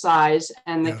this size,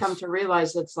 and they come to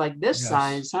realize it's like this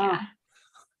size, huh?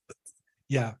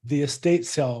 Yeah, the estate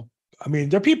sale.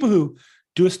 There are people who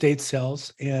do estate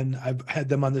sales, and I've had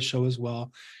them on the show as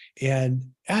well.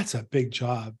 And that's a big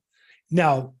job.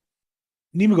 Now,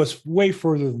 NEMA goes way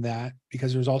further than that,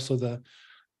 because there's also the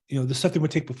stuff that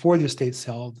would take before the estate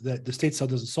sale, that the estate sale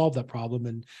doesn't solve that problem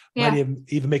and might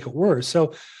even make it worse.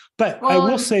 So, but I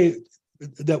will say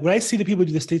that when I see the people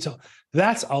do the estate sale,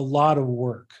 that's a lot of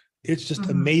work. It's just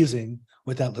amazing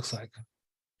what that looks like.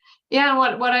 Yeah,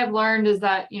 and what I've learned is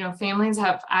that, families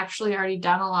have actually already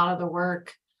done a lot of the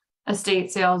work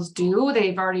estate sales do.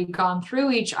 They've already gone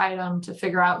through each item to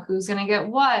figure out who's going to get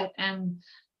what. And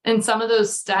some of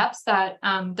those steps that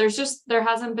there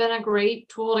hasn't been a great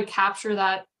tool to capture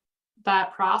that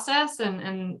process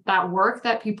and that work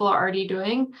that people are already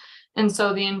doing. And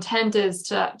so the intent is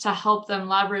to help them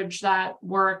leverage that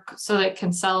work so they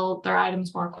can sell their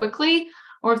items more quickly.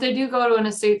 Or if they do go to an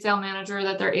estate sale manager,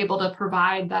 that they're able to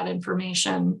provide that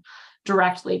information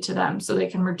directly to them so they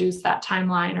can reduce that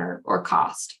timeline or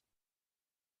cost.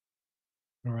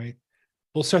 All right.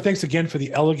 Well, sir, thanks again for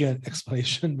the elegant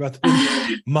explanation rather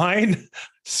than mine.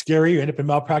 Scary, you end up in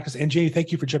malpractice. And Janie,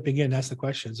 thank you for jumping in and ask the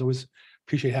questions. Always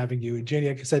appreciate having you. And Janie,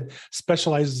 like I said,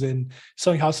 specializes in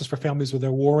selling houses for families where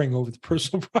they're warring over the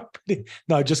personal property.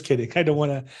 No, just kidding. I don't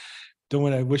want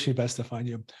to wish you best to find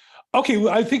you. Okay,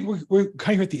 well, I think we're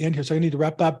kind of at the end here, so I need to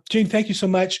wrap up. Jane, thank you so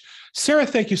much. Sarah,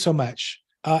 thank you so much.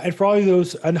 And for all of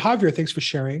those, and Javier, thanks for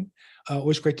sharing.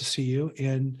 Always great to see you.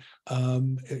 And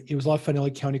it was a lot of fun in LA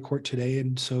County Court today.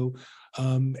 And so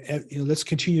let's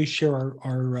continue to share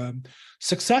our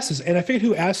successes. And I forget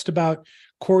who asked about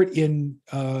court in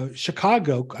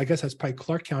Chicago. I guess that's probably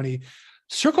Clark County.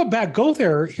 Circle back, go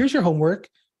there. Here's your homework.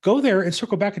 Go there and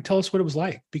circle back and tell us what it was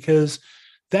like, because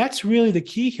that's really the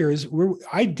key here.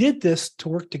 I did this to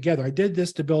work together. I did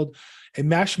this to build a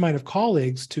mastermind of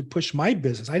colleagues to push my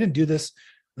business. I didn't do this.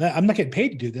 I'm not getting paid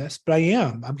to do this, but I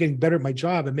am. I'm getting better at my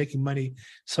job and making money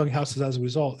selling houses as a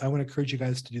result. I want to encourage you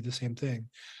guys to do the same thing.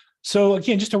 So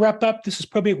again, just to wrap up, this is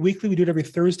Probate Weekly. We do it every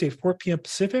Thursday at 4 p.m.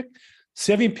 Pacific,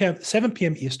 7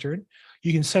 p.m. Eastern.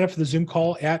 You can sign up for the Zoom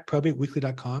call at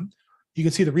probateweekly.com. You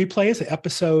can see the replays at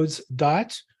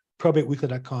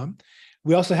episodes.probateweekly.com.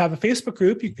 We also have a Facebook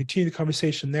group. You can continue the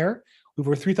conversation there. We have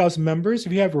over 3,000 members.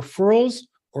 If you have referrals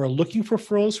or are looking for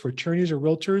referrals for attorneys or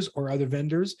realtors or other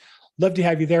vendors, love to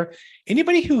have you there.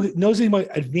 Anybody who knows anything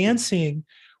about advancing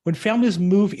when families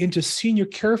move into senior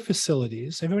care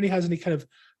facilities, if anybody has any kind of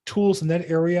tools in that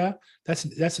area, that's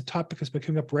a topic that's been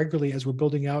coming up regularly as we're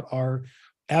building out our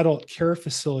adult care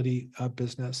facility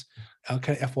business,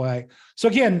 kind of FYI. So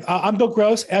again, I'm Bill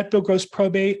Gross at Bill Gross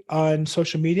Probate on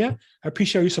social media. I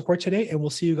appreciate your support today, and we'll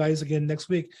see you guys again next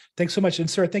week. Thanks so much. And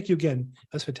Sarah, thank you again.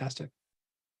 That's fantastic.